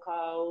your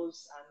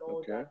vocals and all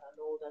Okay. that and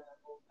all that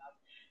and all that,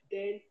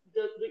 then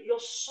your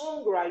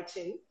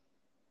songwriting,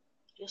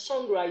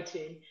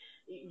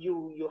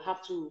 you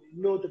have to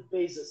know the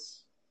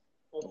basis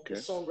of the Okay.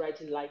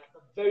 songwriting, like the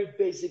very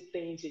basic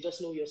things. You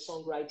just know your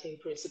songwriting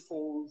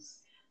principles.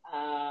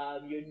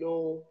 You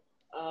know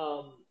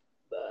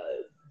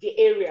the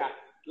area.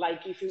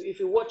 Like if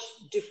you watch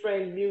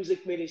different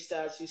music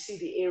ministers, you see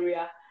the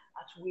area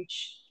at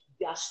which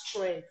their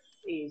strength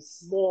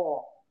is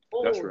more.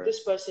 That's Oh, right.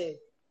 this person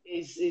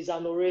is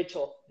an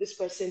orator. This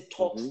person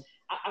talks.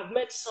 Mm-hmm. I've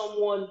met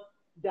someone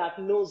that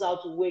knows how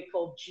to wake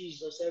up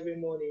Jesus every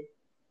morning,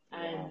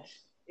 and Wow.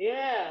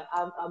 yeah,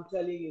 I'm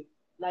telling you,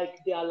 like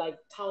they are like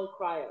town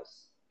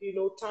criers.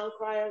 Town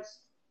criers.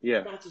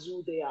 Yeah. That is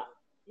who they are.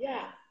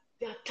 Yeah,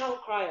 they are town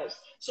criers.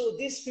 So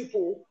these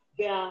people,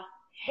 they are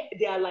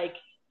like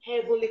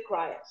heavenly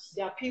criers.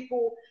 They are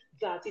people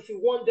that if you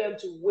want them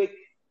to wake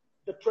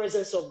the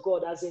presence of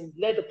God, as in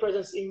let the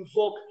presence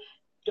invoke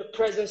the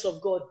presence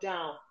of God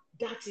down,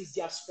 that is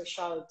their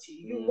specialty.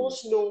 You Mm.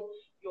 must know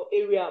your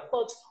area.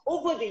 But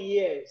over the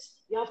years,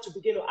 you have to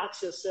begin to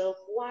ask yourself,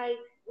 why,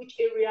 which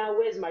area,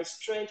 where's my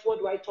strength? What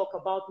do I talk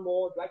about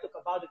more? Do I talk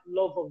about the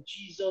love of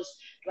Jesus?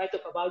 Do I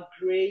talk about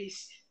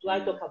grace? Do I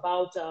Mm. talk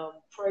about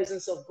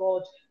presence of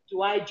God?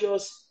 Do I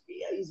just,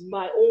 is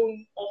my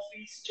own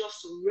office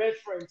just to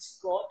reference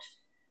God?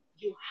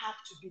 You have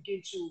to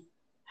begin to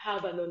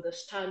have an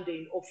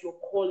understanding of your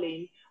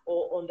calling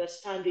or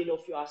understanding of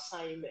your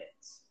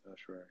assignments.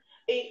 That's right.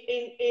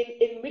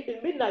 In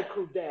Midnight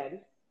Crew,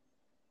 then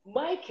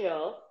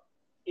Michael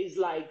is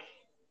like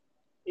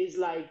is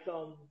like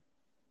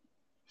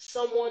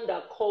someone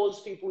that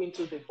calls people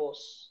into the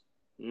bus.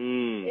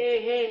 Mm.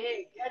 Hey, hey,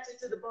 hey, get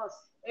into the bus.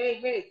 Hey,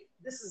 hey,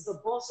 this is the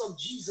bus of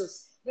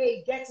Jesus.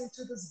 Hey, get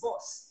into this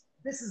bus.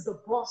 This is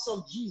the bus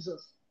of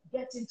Jesus.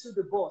 Get into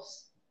the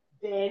bus.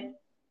 Then,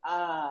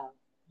 uh,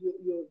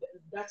 you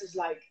that is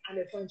like an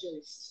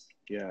evangelist.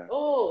 Yeah.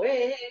 Oh,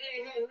 hey, hey,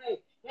 hey, hey, hey,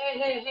 hey,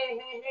 hey, hey,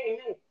 hey, hey,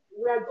 hey.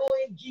 We are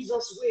going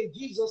Jesus' way,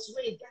 Jesus'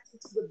 way. Get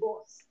into the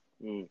bus.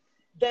 Mm.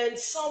 Then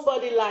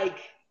somebody like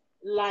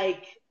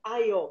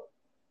Ayo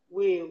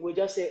will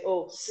just say,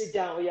 "Oh, sit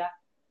down, yeah,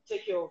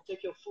 take your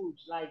food."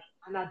 Like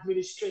an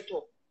administrator,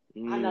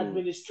 an Mm.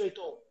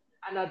 administrator,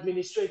 an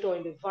administrator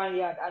in the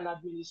vineyard, an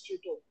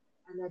administrator.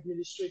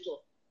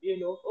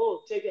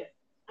 Oh, take it.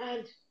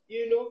 And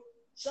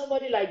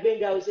somebody like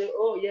Benga will say,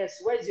 "Oh yes,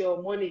 where's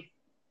your money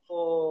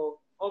for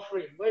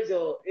offering? Where's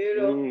your,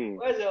 Mm.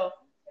 where's your,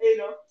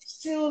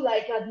 still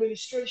like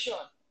administration."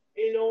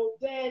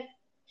 Then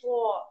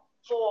for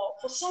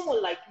for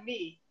someone like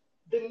me,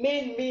 the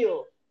main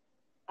meal,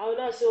 I will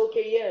not say,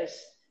 okay,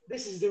 yes,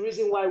 this is the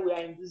reason why we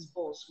are in this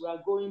bus. We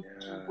are going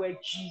to Yeah. where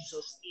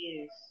Jesus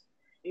is,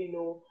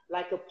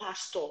 like a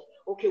pastor.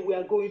 Okay, we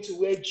are going to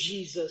where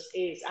Jesus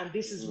is, and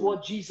this is Mm.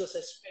 what Jesus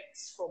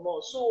expects from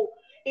us. So,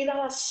 in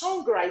our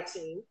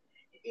songwriting,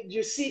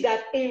 you see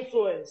that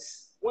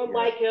influence. When Yeah.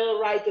 Michael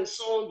writes a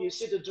song, you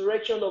see the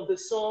direction of the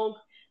song.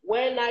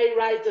 When I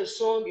write a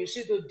song, you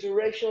see the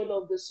direction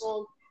of the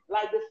song.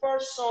 Like the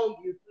first song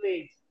you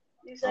played,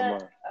 you said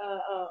Amar.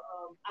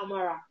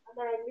 Amara.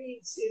 Amara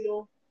means,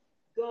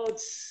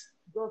 God's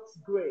God's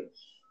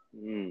grace.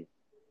 Mm.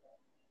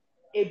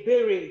 A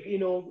bearing,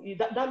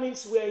 that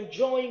means we're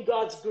enjoying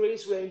God's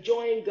grace, we're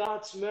enjoying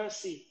God's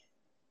mercy.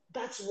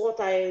 That's what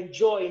I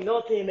enjoy,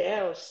 nothing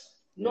else,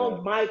 Yeah.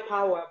 not my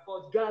power,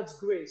 but God's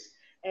grace.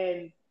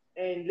 And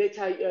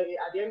later, at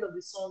the end of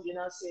the song, you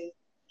now say,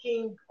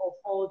 King of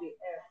all the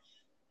earth.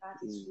 That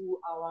is Mm.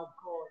 who our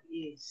God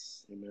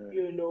is.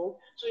 Amen.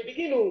 So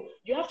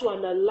you have to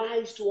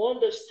analyze to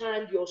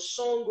understand your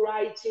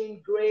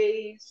songwriting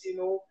grace,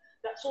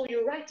 that, so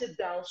you write it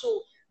down.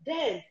 So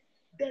then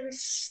there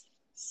is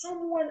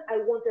someone I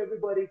want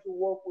everybody to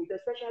work with,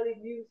 especially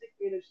music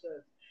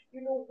ministers.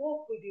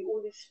 Work with the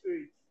Holy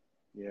Spirit.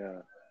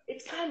 Yeah.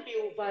 It can't be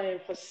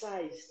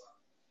overemphasized.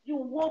 You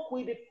walk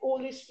with the,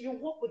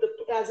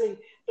 as in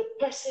the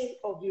person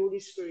of the Holy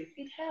Spirit.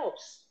 It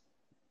helps.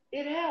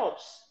 It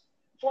helps.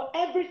 For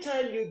every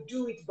time you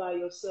do it by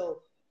yourself,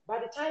 by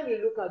the time you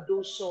look at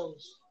those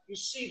songs, you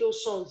see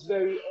those songs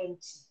very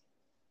empty.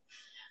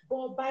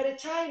 But by the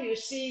time you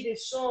see the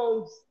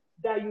songs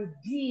that you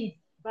did,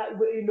 but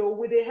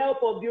with the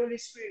help of the Holy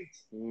Spirit,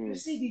 you Mm.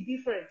 see the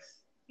difference.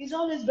 It's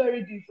always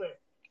very different.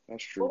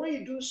 That's But true. when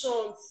you do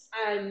songs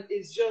and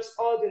it's just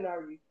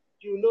ordinary,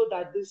 you know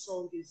that this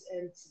song is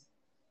empty.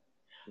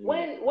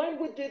 Mm. When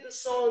we did the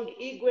song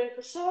Igwe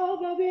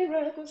Kasaba be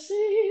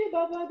Rekosi,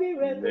 Baba be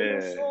Rekono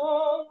Man.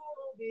 song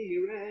be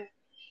Re.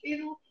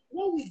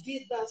 When we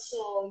did that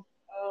song,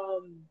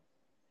 um,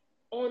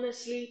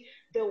 honestly,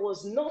 there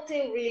was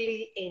nothing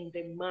really in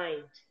the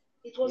mind.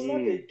 It was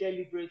not Mm. a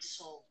deliberate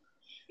song.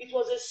 It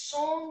was a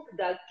song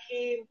that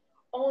came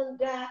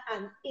under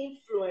an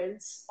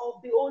influence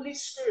of the Holy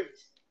Spirit.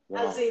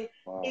 Wow. As in,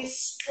 Wow. a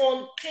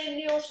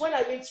spontaneous, when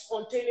I mean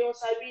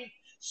spontaneous, I mean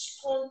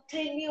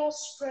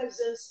spontaneous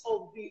presence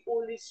of the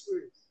Holy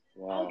Spirit.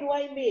 How do Wow.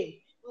 I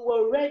mean? We were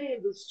already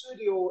in the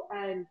studio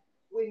and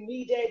we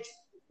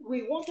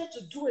wanted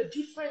to do a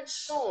different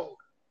song.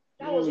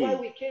 That was why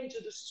we came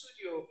to the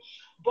studio.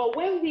 But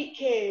when we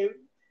came,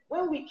 we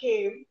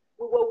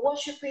were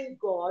worshiping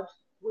God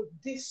with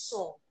this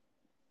song.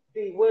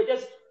 They were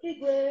just,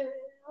 Igwe,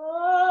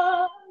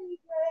 oh,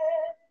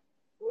 Igwe,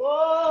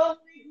 oh,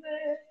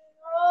 Igwe,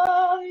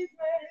 oh,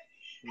 Igwe.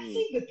 I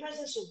think the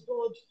presence of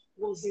God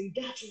was in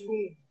that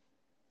room.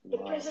 The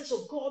Wow. presence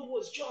of God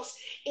was just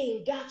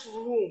in that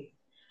room.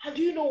 And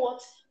do you know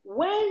what?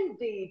 When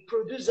the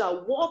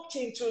producer walked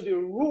into the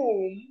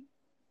room,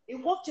 he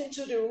walked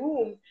into the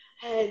room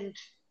and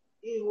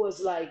he was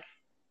like,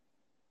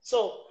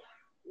 so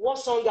what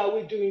song are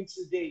we doing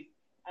today?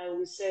 And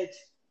we said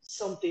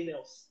something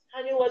else.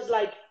 And he was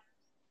like,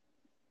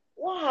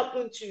 what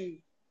happened to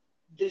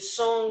the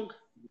song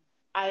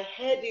I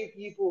heard you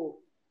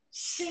people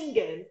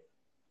singing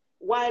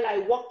while I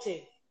walked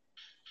in?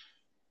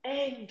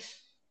 And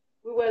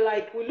we were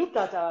like, we looked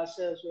at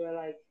ourselves, we were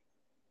like,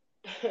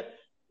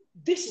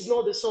 this is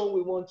not the song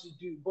we want to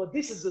do, but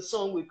this is the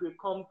song we could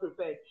come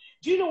prepared.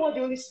 Do you know what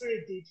the Holy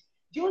Spirit did?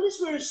 The Holy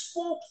Spirit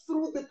spoke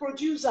through the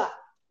producer.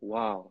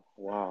 Wow.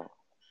 Wow.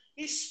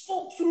 He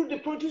spoke through the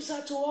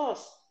producer to us.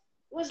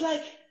 It was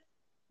like,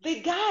 the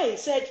guy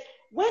said,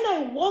 when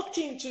I walked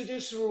into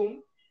this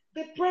room,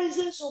 the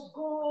presence of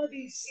God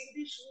is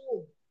in this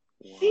room,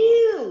 Wow.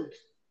 filled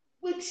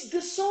with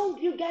the song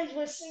you guys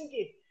were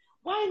singing.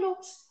 Why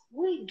not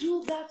we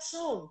do that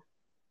song?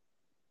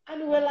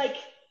 And we were like,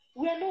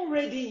 we are not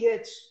ready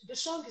yet. The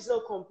song is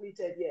not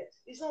completed yet.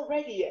 It's not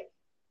ready yet.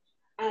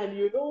 And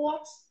you know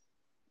what?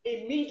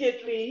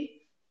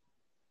 Immediately,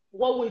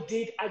 what we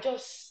did, I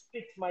just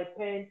picked my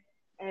pen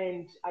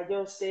and I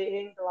just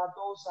say,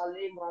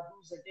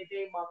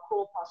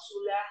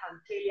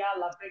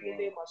 Thank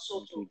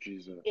you,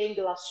 Jesus.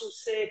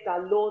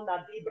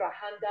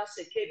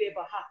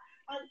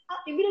 And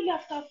immediately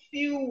after a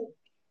few,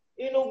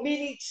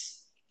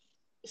 minutes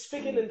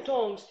speaking in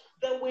tongues,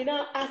 then we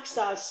now asked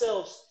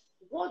ourselves,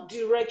 what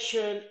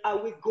direction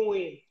are we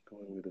going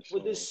Going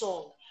with this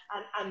song?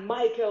 And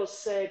Michael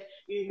said,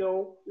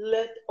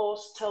 let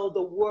us tell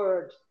the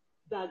word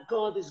that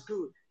God is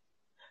good.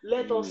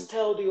 Let us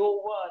tell the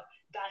whole world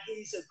that He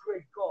is a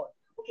great God.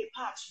 Okay,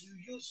 Pat,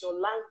 you use your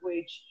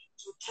language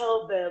to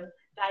tell them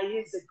that He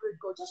is a great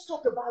God. Just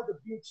talk about the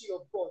beauty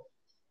of God.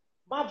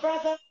 My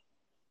brother,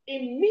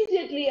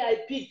 immediately I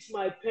picked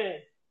my pen.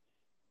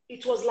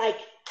 It was like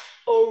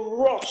a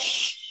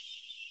rush.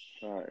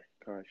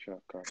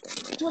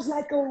 It was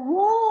like a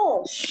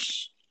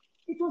rush.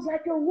 It was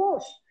like a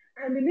rush.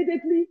 And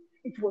immediately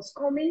it was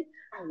coming.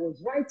 I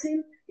was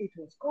writing. It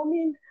was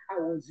coming. I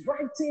was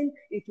writing.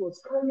 It was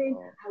coming.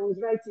 I was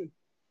writing.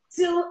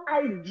 Till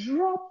I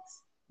dropped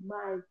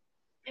my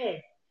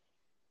pen.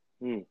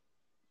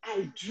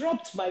 I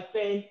dropped my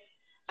pen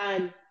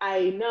and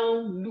I now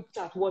looked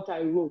at what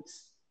I wrote.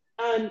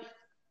 And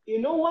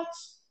you know what?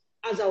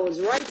 As I was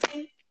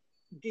writing,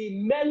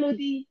 the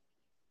melody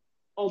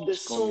of the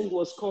song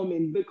was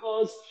coming,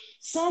 because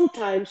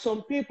sometimes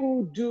some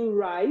people do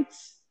write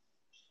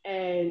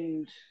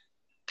and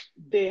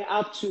they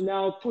have to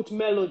now put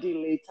melody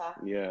later.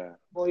 Yeah.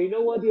 But you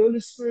know what the Holy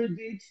Spirit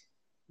did?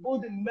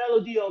 Both the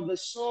melody of the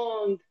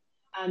song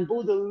and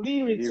both the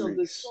lyrics of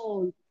the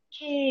song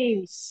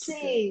came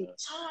same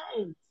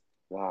time.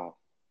 Wow.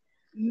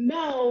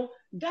 Now,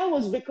 that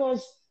was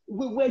because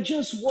we were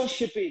just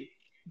worshiping.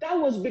 That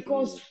was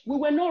because we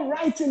were not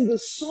writing the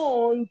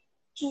song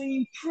to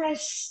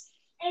impress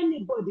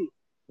anybody.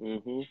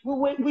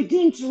 We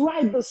didn't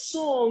write the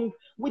song.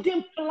 We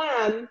didn't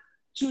plan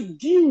to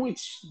deal with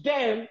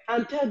them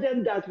and tell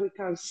them that we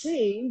can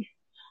sing,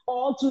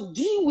 or to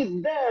deal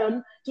with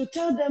them to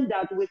tell them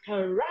that we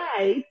can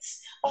write,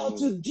 or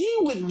to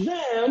deal with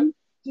them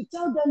to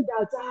tell them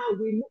that that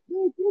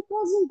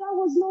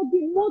was not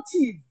the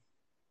motive.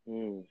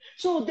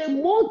 So the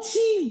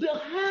motive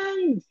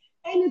behind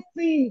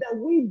anything that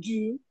we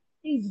do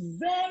is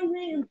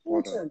very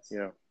important.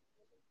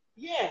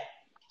 Yeah.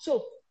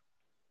 So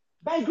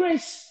by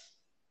grace,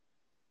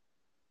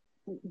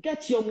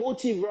 get your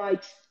motive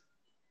right.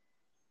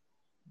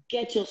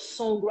 Get your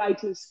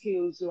songwriting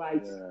skills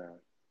right.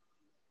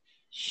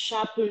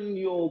 Sharpen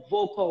your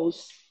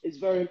vocals is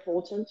very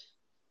important,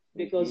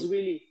 because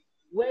really,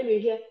 when you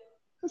hear,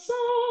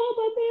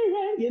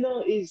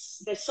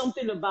 there's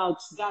something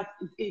about that.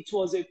 It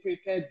was a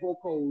prepared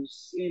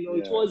vocals.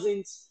 It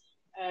wasn't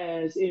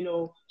as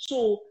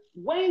So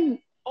when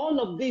all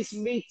of this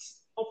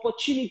meets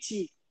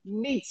opportunity,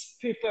 meets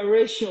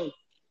preparation,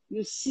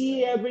 you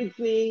see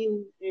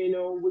everything,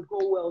 will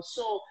go well.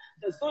 So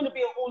there's going to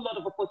be a whole lot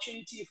of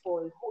opportunity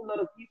for a whole lot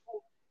of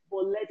people,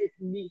 but let it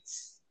meet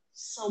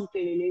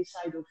something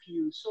inside of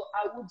you. So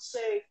I would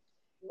say,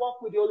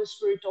 walk with the Holy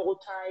Spirit all the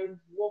time.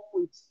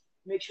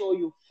 Make sure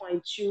you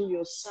fine tune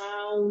your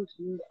sound,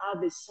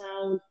 have a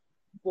sound,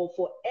 but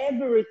for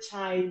every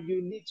time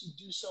you need to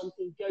do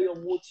something, get your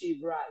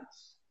motive right.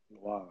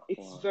 Wow. It's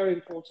Wow. very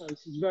important.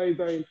 It's very,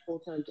 very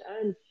important.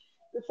 And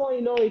before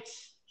you know it,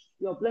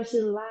 you're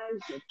blessing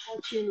lives, you're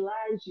touching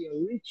lives,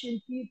 you're reaching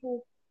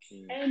people,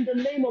 and the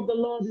name of the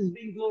Lord is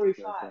being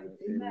glorified.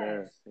 Amen.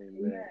 Amen.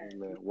 Amen.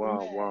 Amen.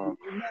 Wow. Amen. Wow.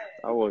 Amen.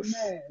 That was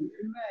Amen.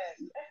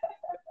 Amen.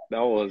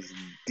 that was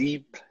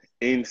deep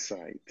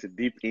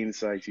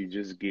insight you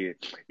just gave,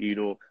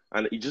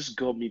 and it just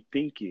got me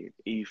thinking,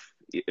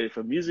 if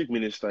a music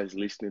minister is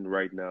listening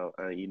right now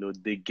and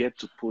they get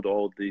to put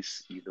all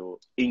these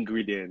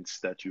ingredients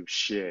that you've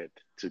shared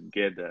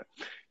together,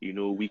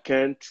 we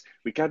can't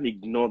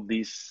ignore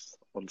this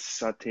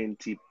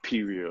uncertainty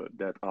period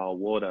that our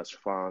world has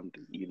found,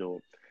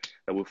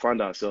 that we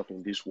find ourselves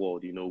in this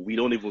world.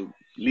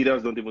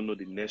 Leaders don't even know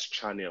the next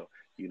channel.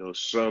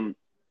 Some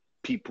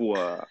people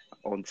are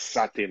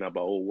uncertain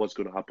about what's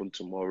going to happen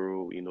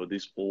tomorrow,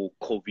 this whole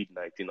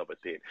COVID-19 of a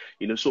thing.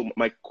 So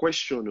my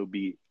question will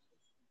be,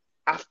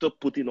 after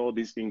putting all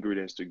these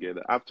ingredients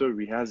together, after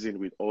rehearsing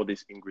with all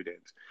these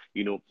ingredients,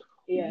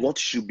 what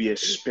should be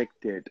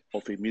expected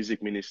of a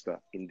music minister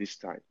in this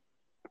time?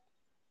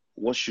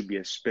 What should be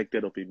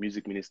expected of a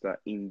music minister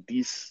in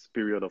this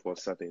period of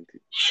uncertainty?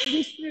 In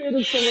this period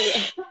of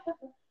summer,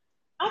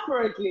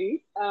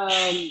 apparently,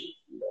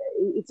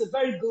 it's a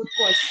very good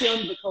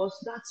question because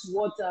that's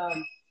what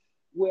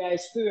we're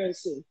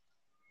experiencing.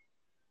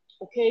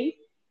 Okay?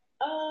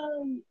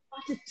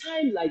 At a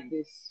time like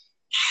this,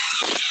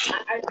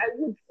 I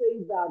would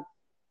say that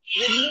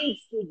we need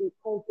to be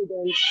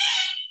confident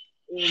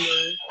we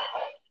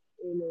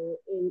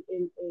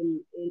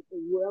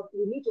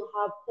need to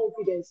have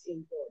confidence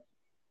in God.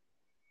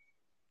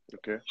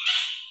 Okay.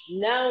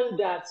 Now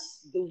that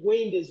the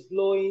wind is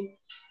blowing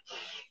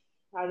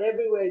and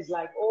everywhere is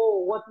like,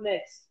 oh, what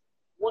next?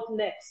 What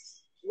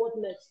next? What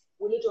next?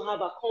 We need to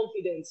have a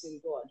confidence in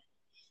God.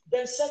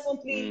 Then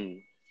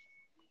secondly,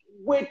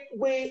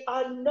 we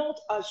are not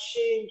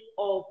ashamed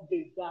of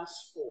the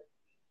gospel.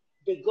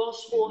 The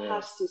gospel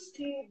has to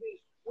still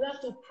be, we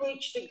have to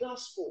preach the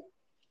gospel.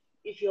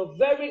 If you're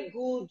very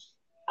good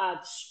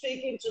at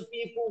speaking to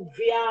people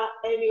via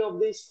any of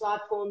these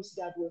platforms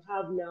that we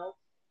have now,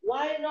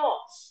 why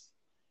not?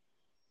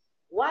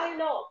 Why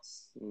not?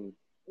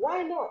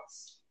 Why not?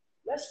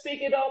 Let's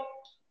pick it up.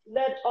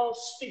 Let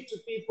us speak to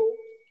people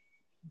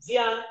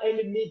via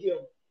any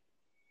medium.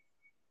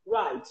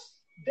 Right.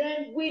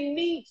 Then we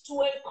need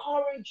to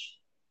encourage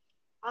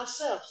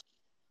ourselves,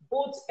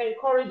 both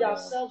encourage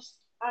ourselves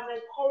and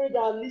encourage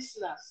our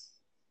listeners.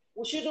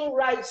 We shouldn't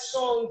write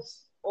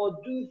songs or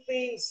do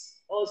things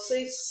or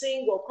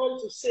sing or come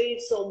to say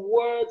some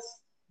words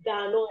that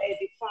are not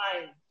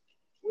edifying.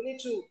 We need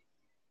to,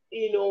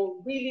 really,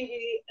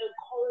 really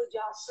encourage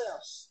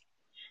ourselves.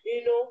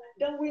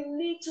 Then we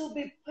need to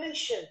be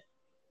patient.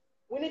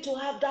 We need to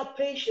have that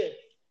patience,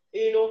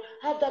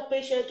 have that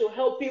patience to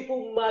help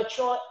people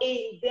mature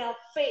in their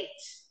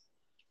faith.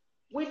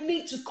 We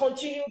need to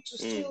continue to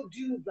still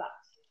do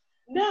that.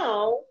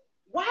 Now,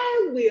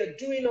 while we are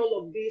doing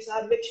all of this,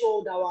 I make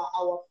sure that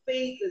our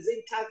faith is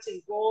intact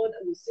in God,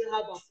 and we still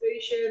have our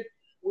patience.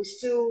 We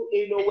still,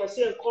 we're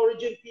still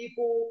encouraging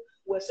people.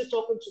 We're still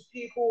talking to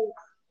people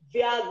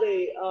via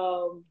the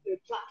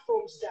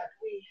platforms that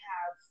we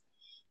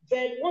have.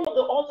 Then one of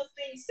the other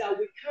things that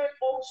we can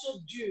also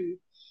do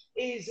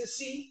is, you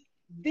see,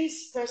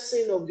 this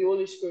person of the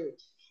Holy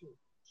Spirit.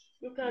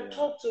 You can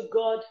talk to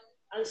God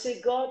and say,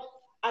 God,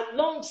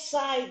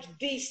 alongside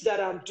this that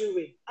I'm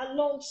doing,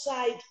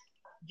 alongside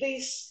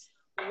this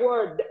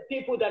word,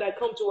 people that I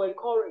come to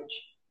encourage,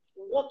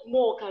 what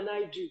more can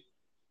I do?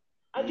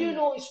 And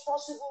it's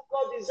possible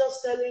God is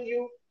just telling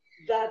you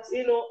that,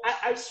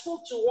 I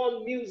spoke to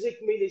one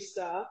music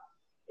minister,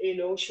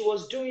 she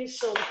was doing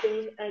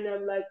something, and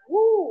I'm like,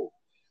 whoo,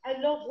 I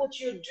love what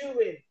you're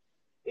doing.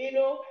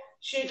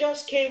 She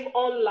just came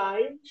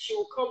online. She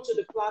will come to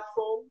the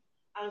platform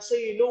and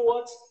say, you know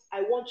what?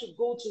 I want to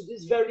go to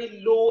this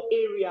very low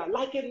area,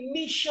 like a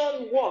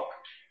mission work.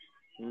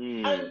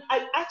 And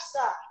I asked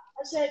her,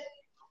 I said,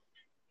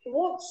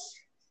 what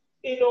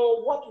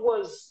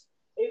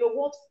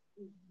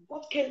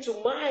came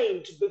to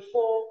mind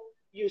before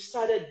you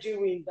started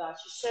doing that?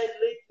 She said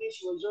lately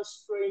she was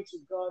just praying to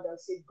God and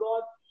said,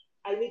 God,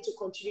 I need to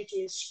continue to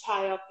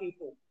inspire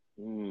people.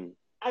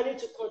 I need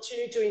to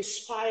continue to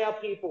inspire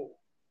people.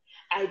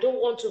 I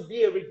don't want to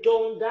be a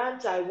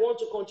redundant. I want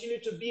to continue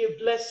to be a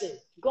blessing.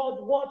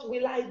 God, what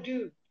will I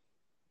do?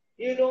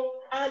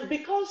 And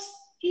because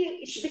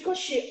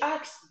she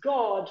asked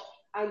God,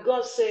 and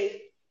God said,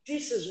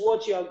 this is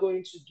what you are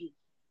going to do.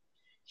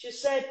 She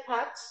said,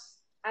 Pat,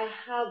 I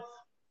have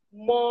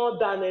more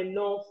than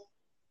enough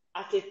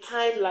at a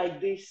time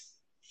like this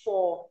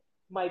for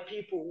my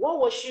people. What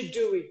was she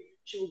doing?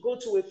 She would go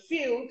to a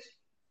field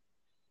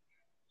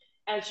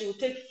and she would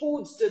take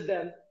foods to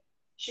them.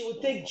 She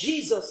would take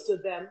Jesus to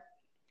them.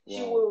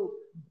 She will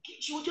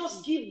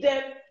just give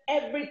them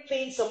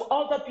everything, some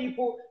other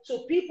people.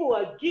 So people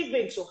are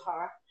giving to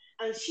her,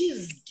 and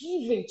she's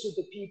giving to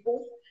the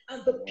people,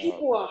 and the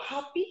people are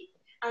happy,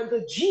 And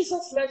the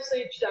Jesus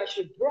message that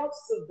she brought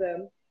to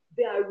them,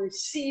 they are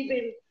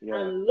receiving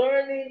and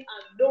learning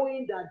and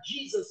knowing that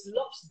Jesus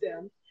loves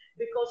them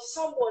because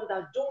someone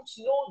that don't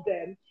know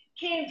them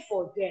came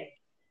for them.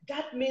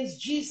 That means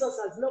Jesus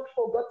has not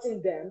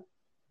forgotten them.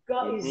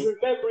 God is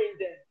remembering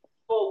them.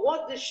 But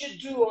what did she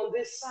do on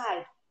this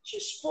side? She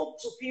spoke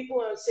to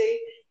people and say,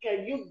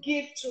 can you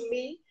give to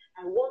me?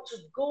 I want to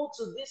go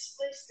to this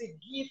place to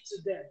give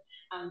to them.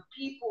 And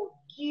people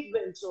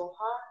given to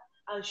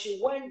her, and she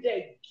went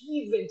there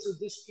giving to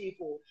these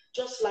people,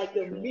 just like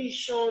a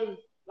mission,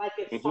 like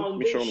a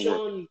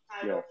foundation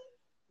kind of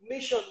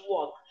mission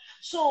work.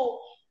 So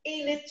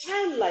in a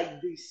time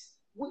like this,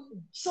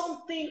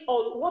 something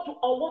or what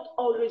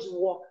always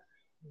works,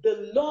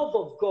 the love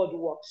of God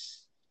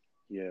works.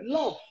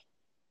 Love.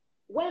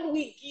 When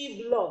we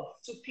give love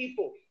to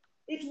people,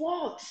 it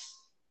works.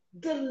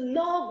 The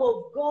love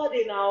of God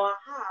in our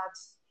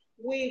hearts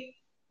will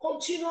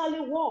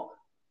continually work.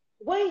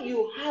 When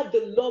you have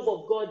the love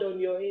of God on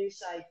your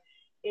inside,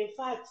 in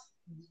fact,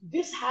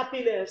 this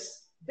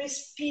happiness,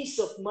 this peace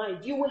of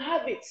mind, you will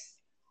have it.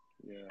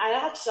 I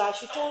asked her,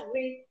 she told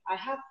me, I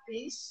have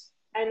peace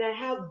and I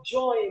have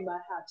joy in my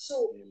heart.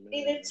 So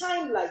in a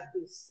time like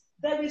this,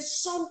 there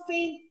is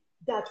something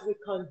that we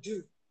can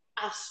do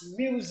as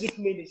music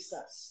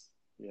ministers.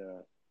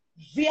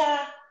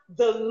 Via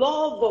the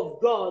love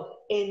of God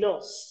in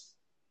us,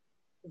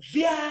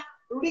 via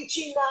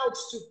reaching out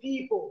to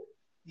people,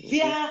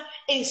 via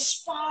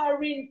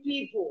inspiring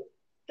people.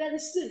 There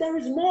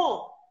is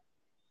more.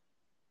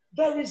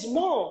 There is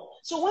more.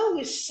 So when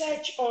we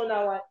search on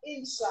our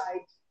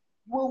inside,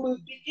 we will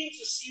begin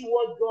to see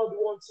what God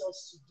wants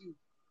us to do.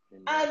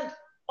 And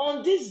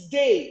on this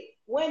day,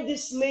 when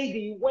this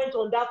lady went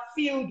on that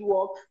field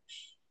work,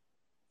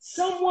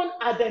 someone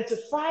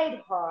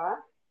identified her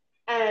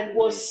and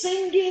was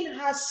singing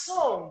her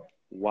song.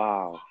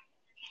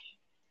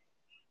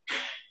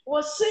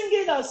 Was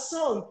singing her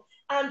song.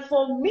 And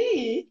for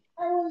me,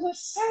 I was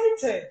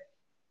excited.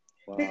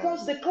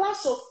 Because the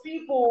class of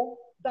people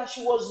that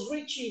she was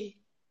reaching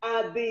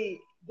are the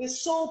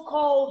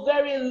so-called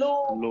very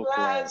low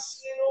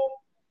class,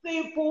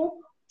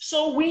 people.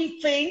 So we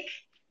think,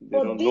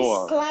 but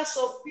this class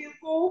of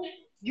people,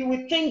 you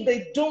would think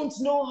they don't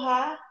know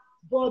her,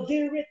 but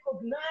they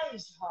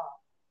recognized her.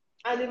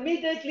 And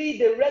immediately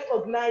they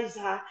recognized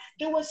her.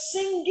 They were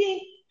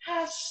singing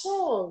her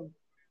song.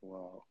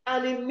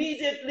 And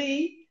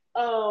immediately,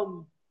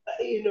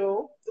 they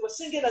were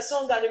singing a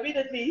song, and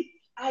immediately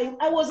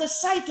I was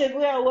excited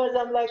where I was.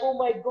 I'm like, oh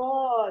my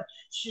God,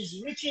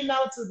 she's reaching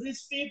out to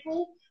these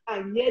people,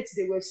 and yet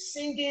they were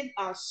singing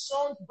a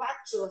song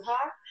back to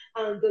her,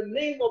 and the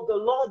name of the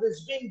Lord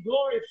is being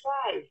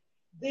glorified.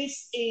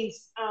 This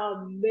is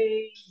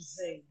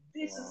amazing.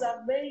 This is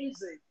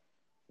amazing.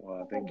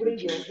 Wow, thank you,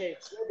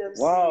 Jesus.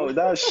 Wow,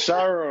 that's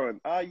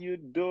Sharon. How you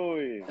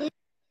doing?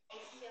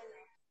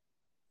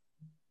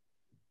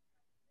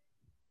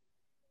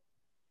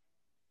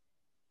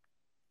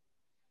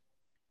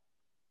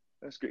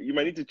 That's great. You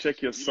might need to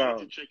check your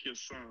sound.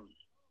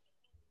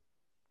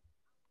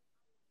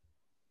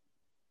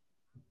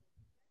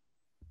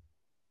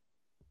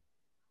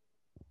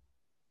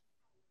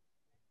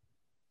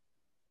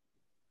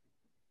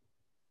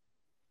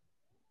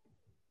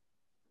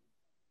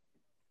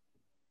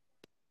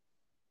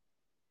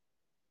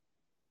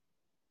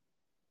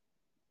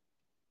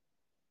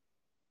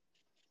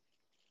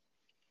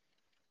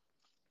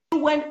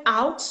 Went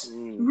out,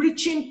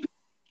 reaching people,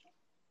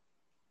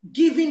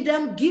 giving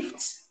them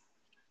gifts,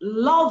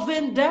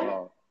 loving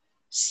them,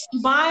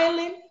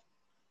 smiling,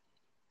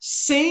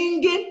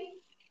 singing,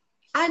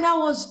 and I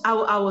was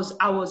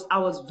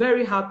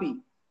very happy.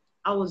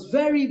 I was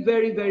very,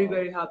 very, very,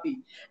 very happy.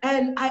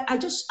 And I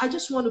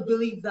just want to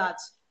believe that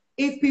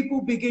if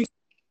people begin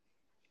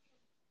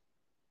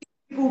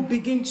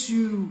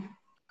to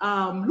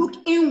look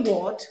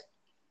inward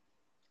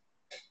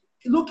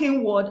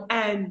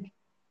and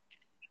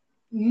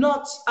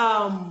not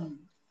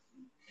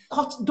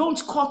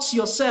don't cut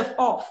yourself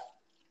off.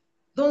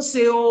 Don't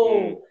say,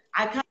 oh,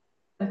 I can't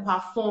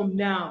perform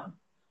now.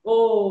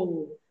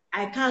 Oh,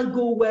 I can't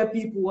go where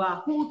people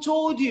are. Who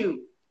told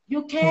you?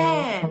 You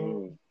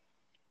can.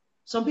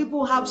 Some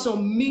people have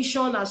some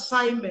mission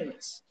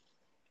assignments.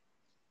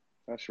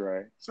 That's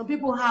right. Some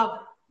people have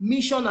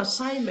mission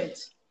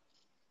assignments,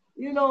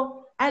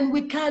 and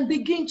we can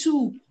begin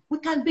to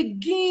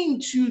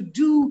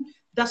do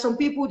that. Some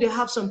people, they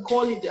have some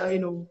calling,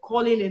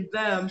 calling in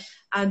them,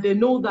 and they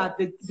know that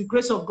the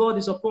grace of God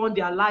is upon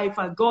their life,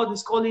 and God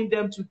is calling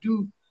them to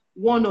do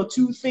one or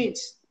two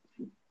things,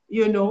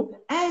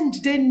 and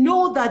they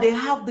know that they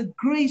have the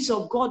grace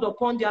of God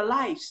upon their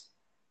lives,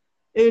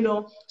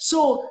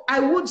 So I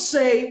would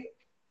say,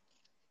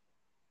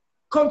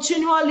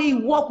 continually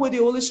walk with the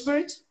Holy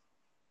Spirit.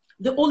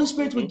 The Holy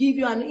Spirit will give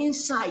you an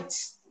insight.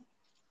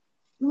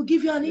 It will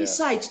give you an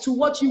insight to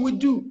what you would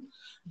do.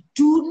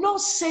 Do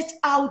not set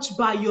out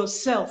by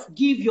yourself.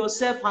 Give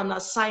yourself an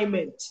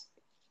assignment.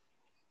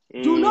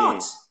 Do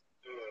not.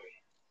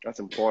 That's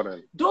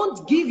important.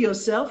 Don't give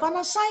yourself an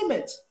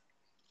assignment.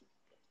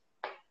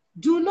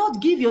 Do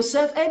not give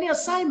yourself any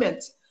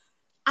assignment.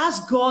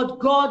 Ask God,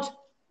 God,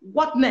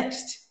 what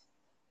next?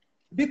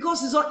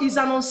 Because it's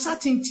an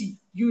uncertainty.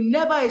 You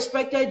never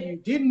expected, you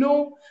didn't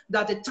know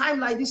that a time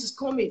like this is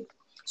coming.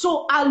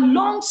 So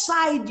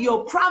alongside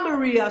your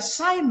primary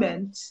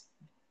assignment,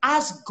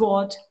 ask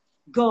God,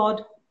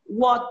 God,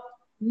 what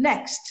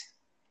next?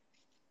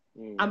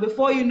 And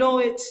before you know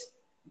it,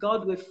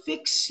 God will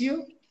fix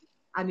you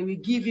and he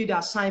will give you the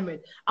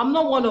assignment. I'm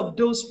not one of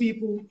those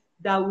people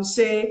that will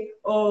say,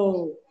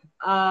 oh,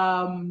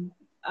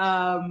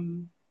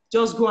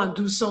 just go and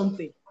do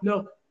something.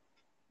 No.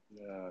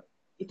 Yeah.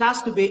 It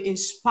has to be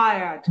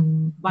inspired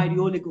by the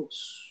Holy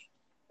Ghost.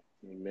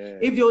 Amen.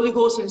 If the Holy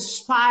Ghost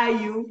inspire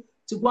you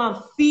to go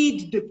and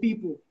feed the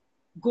people,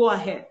 go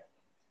ahead.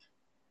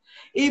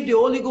 If the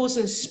Holy Ghost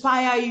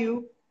inspire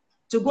you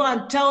to go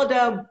and tell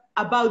them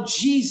about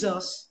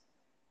Jesus,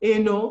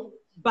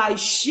 by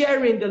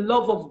sharing the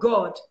love of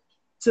God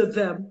to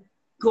them,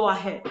 go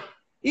ahead.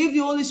 If the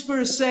Holy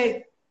Spirit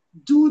say,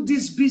 do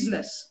this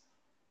business,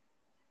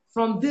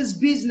 from this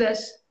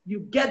business, you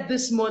get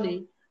this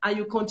money and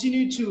you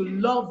continue to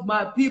love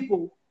my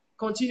people,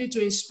 continue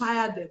to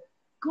inspire them,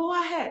 go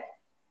ahead.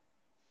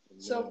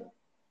 Amen. So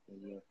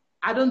Amen.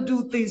 I don't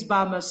do things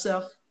by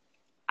myself.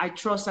 I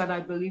trust and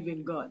I believe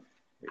in God.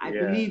 I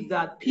believe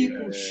that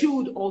people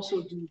should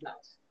also do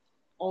that.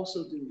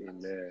 Also do that.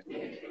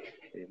 Amen.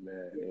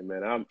 Amen.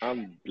 Amen.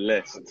 I'm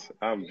blessed.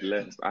 I'm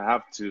blessed. I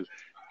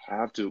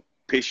have to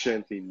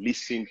patiently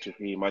listen to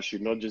him. I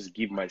should not just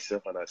give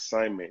myself an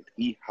assignment.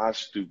 He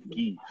has to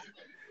give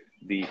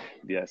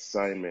the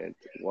assignment.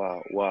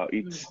 Wow.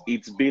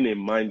 It's been a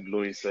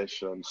mind-blowing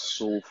session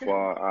so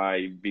far.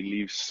 I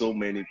believe so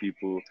many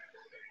people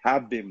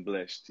have been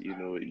blessed,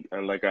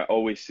 and like I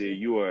always say,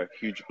 you are a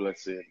huge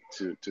blessing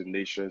to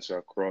nations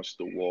across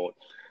the world.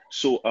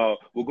 So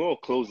we're going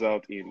to close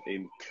out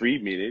in 3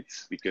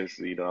 minutes because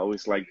I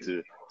always like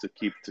to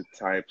keep to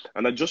time,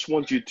 and I just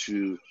want you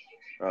to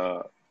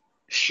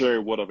share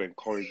a word of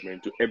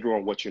encouragement to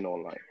everyone watching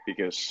online,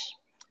 because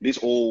this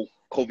whole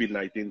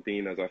COVID-19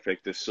 thing has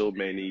affected so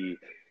many.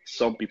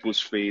 Some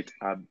people's faith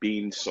are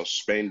being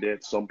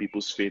suspended. Some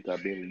people's faith are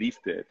being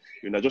lifted.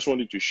 I just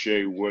wanted to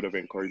share a word of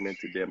encouragement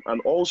to them.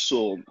 And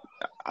also,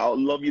 I'd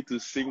love you to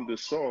sing the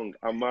song,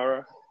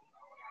 Amara.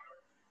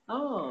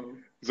 Oh.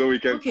 So we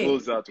can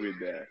close out with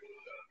that.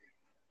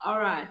 All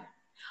right.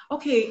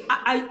 Okay,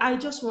 I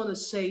just want to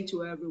say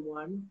to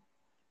everyone,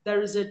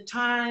 there's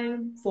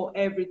time for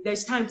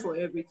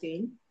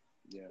everything.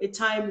 Yeah. A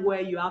time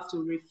where you have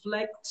to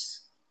reflect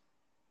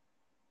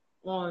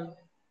on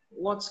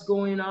what's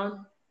going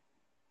on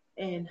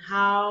and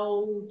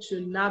how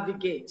to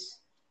navigate.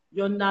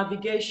 Your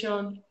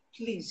navigation,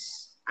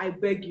 please, I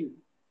beg you,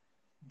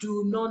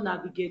 do not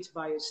navigate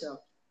by yourself.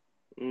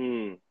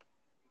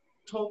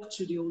 Talk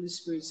to the Holy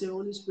Spirit. Say,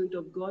 Holy Spirit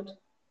of God,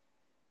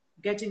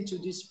 getting to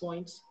this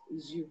point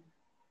is you.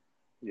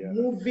 Yeah.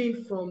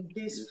 Moving from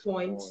this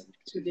point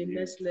to the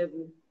next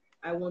level,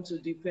 I want to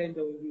depend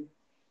on you.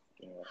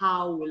 Yeah.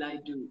 How will I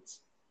do it?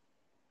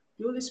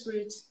 The Holy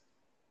Spirit,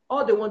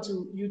 all they want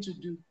you to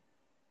do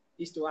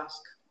is to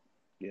ask.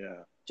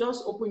 Yeah.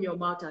 Just open your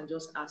mouth and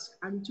just ask,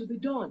 and it will be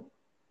done.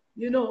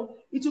 It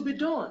will be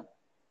done.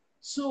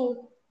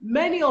 So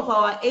many of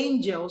our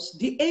angels,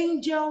 the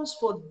angels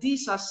for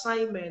this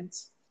assignment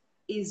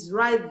is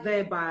right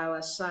there by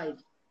our side,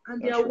 and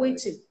they are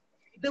waiting.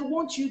 They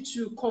want you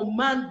to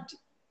command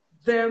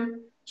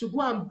them to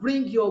go and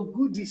bring your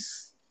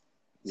goodies.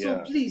 So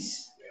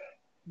please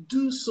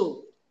do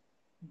so.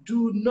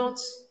 Do not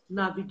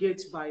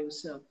navigate by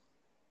yourself.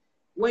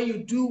 When you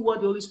do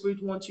what the Holy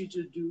Spirit wants you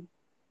to do,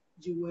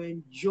 you will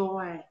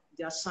enjoy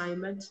the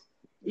assignment.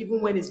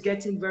 Even when it's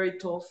getting very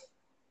tough,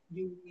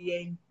 you will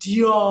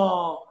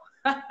endure.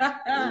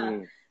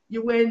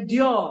 You will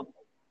endure.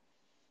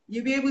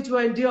 You'll be able to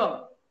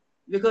endure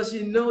because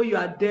you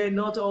are there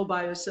not all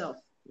by yourself.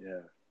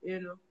 Yeah.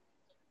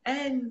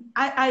 And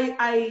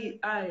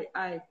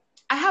I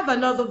have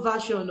another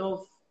version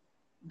of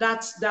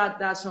that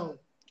song.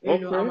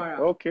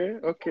 Okay.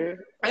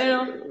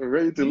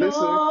 Ready to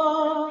listen?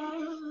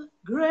 Your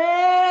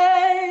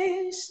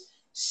grace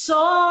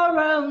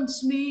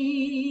surrounds me.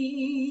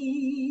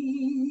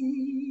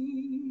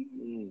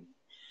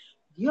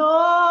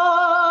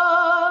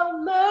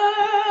 Your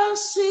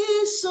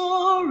mercy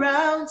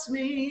surrounds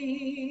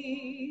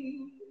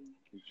me.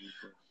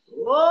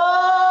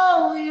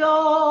 Oh,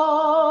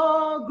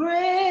 your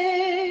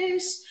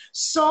grace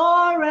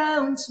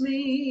surrounds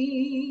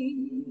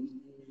me.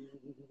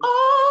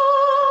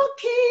 Oh,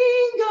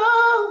 King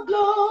of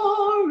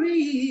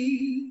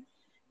glory,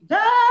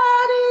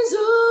 that is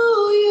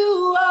who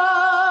you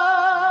are.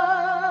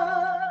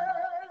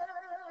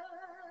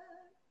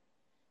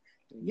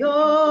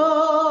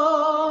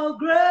 Your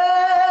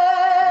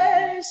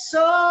grace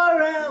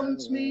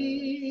surrounds me.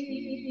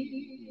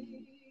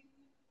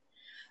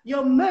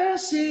 Your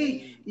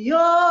mercy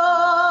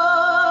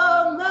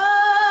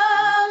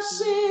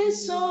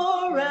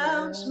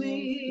surrounds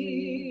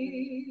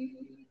me.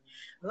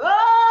 Oh,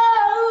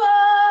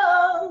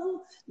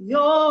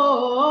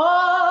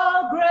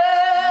 your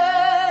grace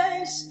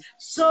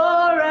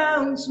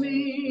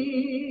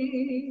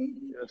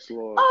Yes,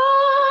 Lord.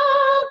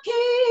 Oh,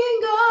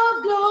 King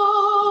of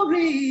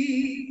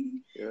glory,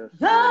 Yes, Lord.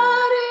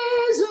 that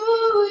is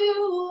who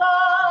you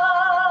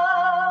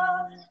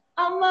are.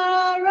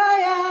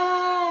 Amaraya,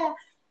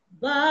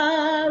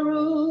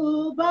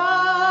 Baruba,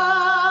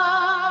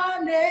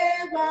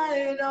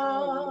 Nebaino,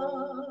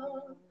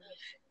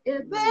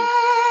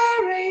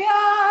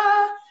 Iberia,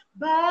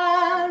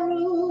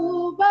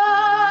 Baruba,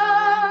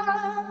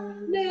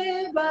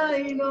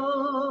 Nebaino.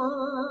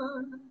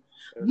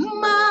 Yes,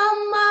 Lord.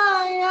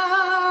 Mamaya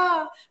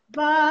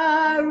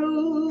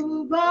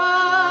Baruba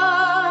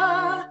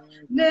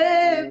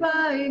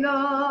Nebaino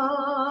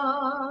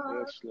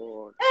Yes,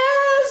 Lord.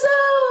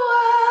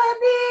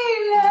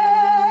 Ezoanile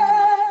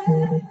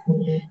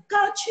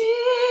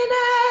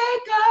Kachine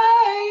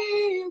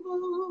Kaibu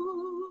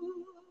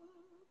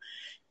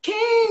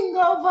King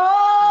of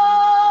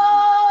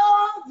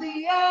all the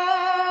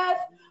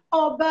earth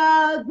Ọba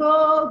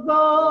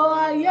gbogbo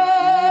ayé.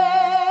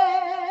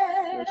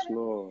 Yes,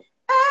 Lord.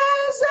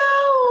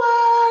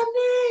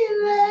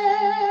 Ezawanile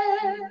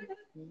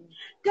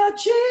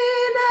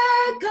kachine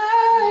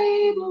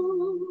kaibu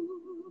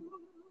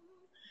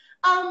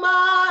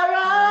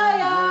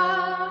amaraya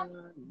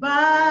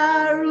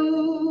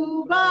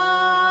baruba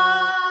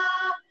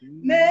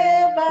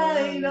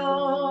nebaino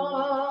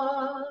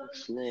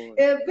Yes, Lord.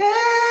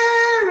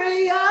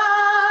 Eberia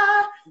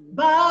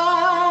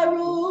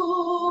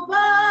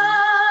baruba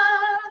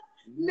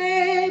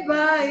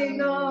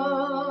nebaino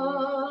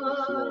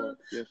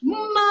Yes,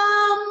 Lord.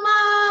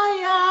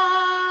 Mamaya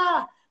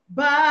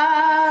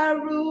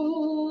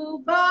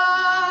Baruba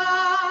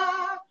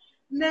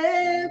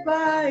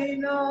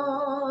Nebaino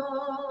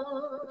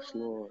Yes,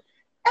 Lord.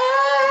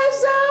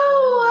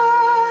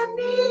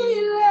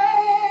 Ezawanile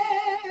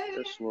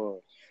Yes,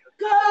 Lord.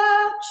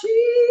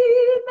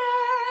 Kachine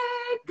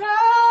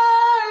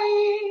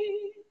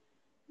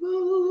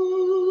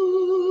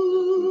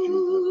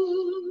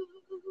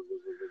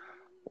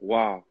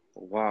Wow,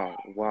 wow,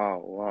 wow,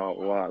 wow,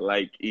 wow.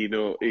 Like,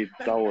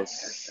 that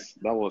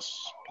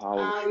was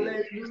powerful.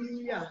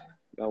 Hallelujah.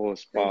 That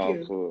was Thank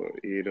you. powerful.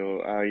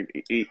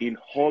 In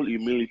all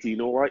humility,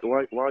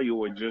 while you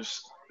were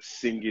just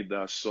singing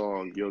that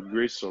song, your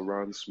grace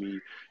surrounds me,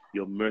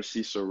 your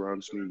mercy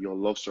surrounds me, your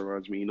love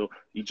surrounds me.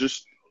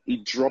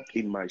 It dropped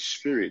in my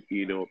spirit.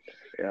 The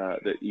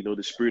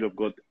Spirit of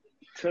God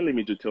telling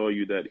me to tell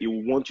you that He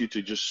wants you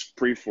to just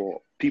pray for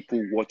people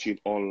watching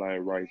online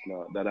right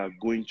now that are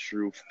going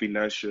through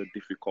financial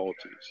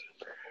difficulties,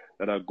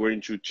 that are going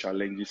through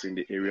challenges in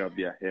the area of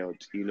their health,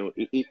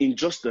 in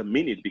just a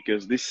minute,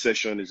 because this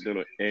session is going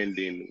to end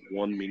in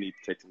 1 minute,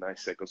 39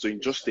 seconds. So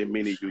in just a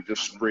minute, you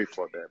just pray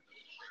for them.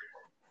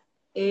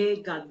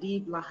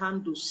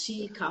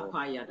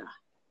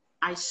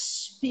 I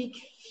speak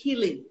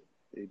healing.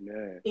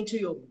 Amen. Into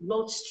your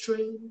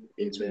bloodstream,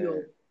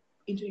 into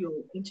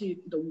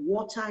the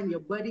water in your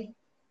body.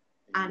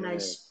 Amen. And I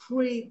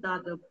pray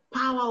that the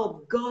power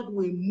of God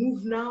will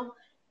move now.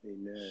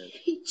 Amen.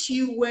 Hit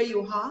you where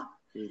you are.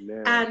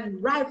 Amen.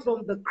 And right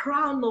from the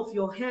crown of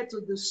your head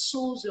to the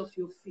soles of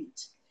your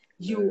feet,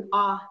 you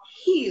are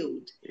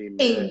healed. Amen.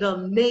 In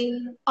the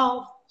name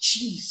of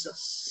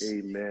Jesus.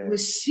 Amen.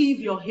 Receive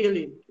your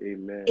healing.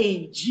 Amen.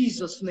 In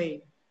Jesus'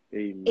 name.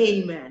 Amen.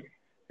 Amen.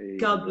 Amen.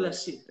 God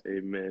bless you.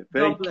 Amen.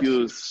 Thank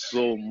you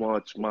so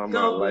much,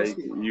 Mama. Like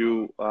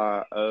you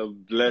are a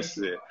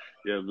blessing.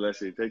 You're a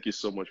blessing. Thank you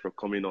so much for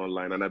coming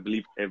online. And I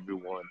believe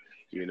everyone,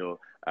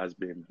 has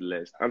been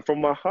blessed. And from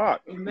my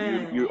heart,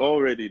 you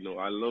already know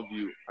I love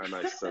you and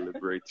I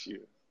celebrate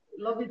you.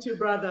 Love you too,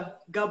 brother.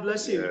 God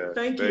bless you. Yeah,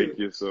 Thank you. Thank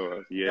you so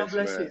much. Yes, God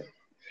bless man. you.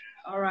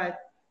 All right.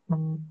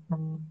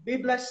 Be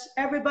blessed,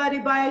 everybody.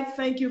 Bye.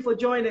 Thank you for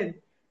joining.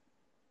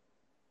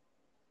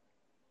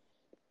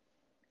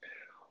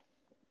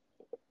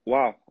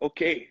 Wow.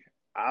 Okay.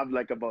 I have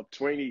like about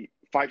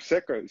 25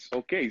 seconds.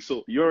 Okay.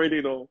 So you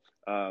already know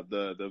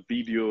the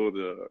video,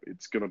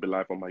 it's going to be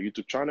live on my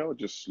YouTube channel.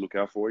 Just look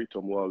out for it,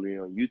 Tomoa Oluyi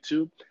on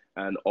YouTube.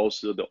 And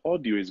also the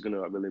audio is going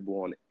to be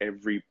available on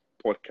every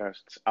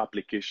podcast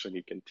application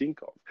you can think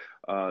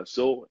of.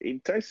 So in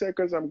 10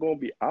 seconds, I'm going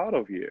to be out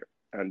of here.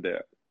 And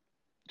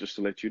just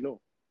to let you know,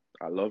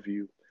 I love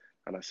you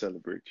and I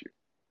celebrate you.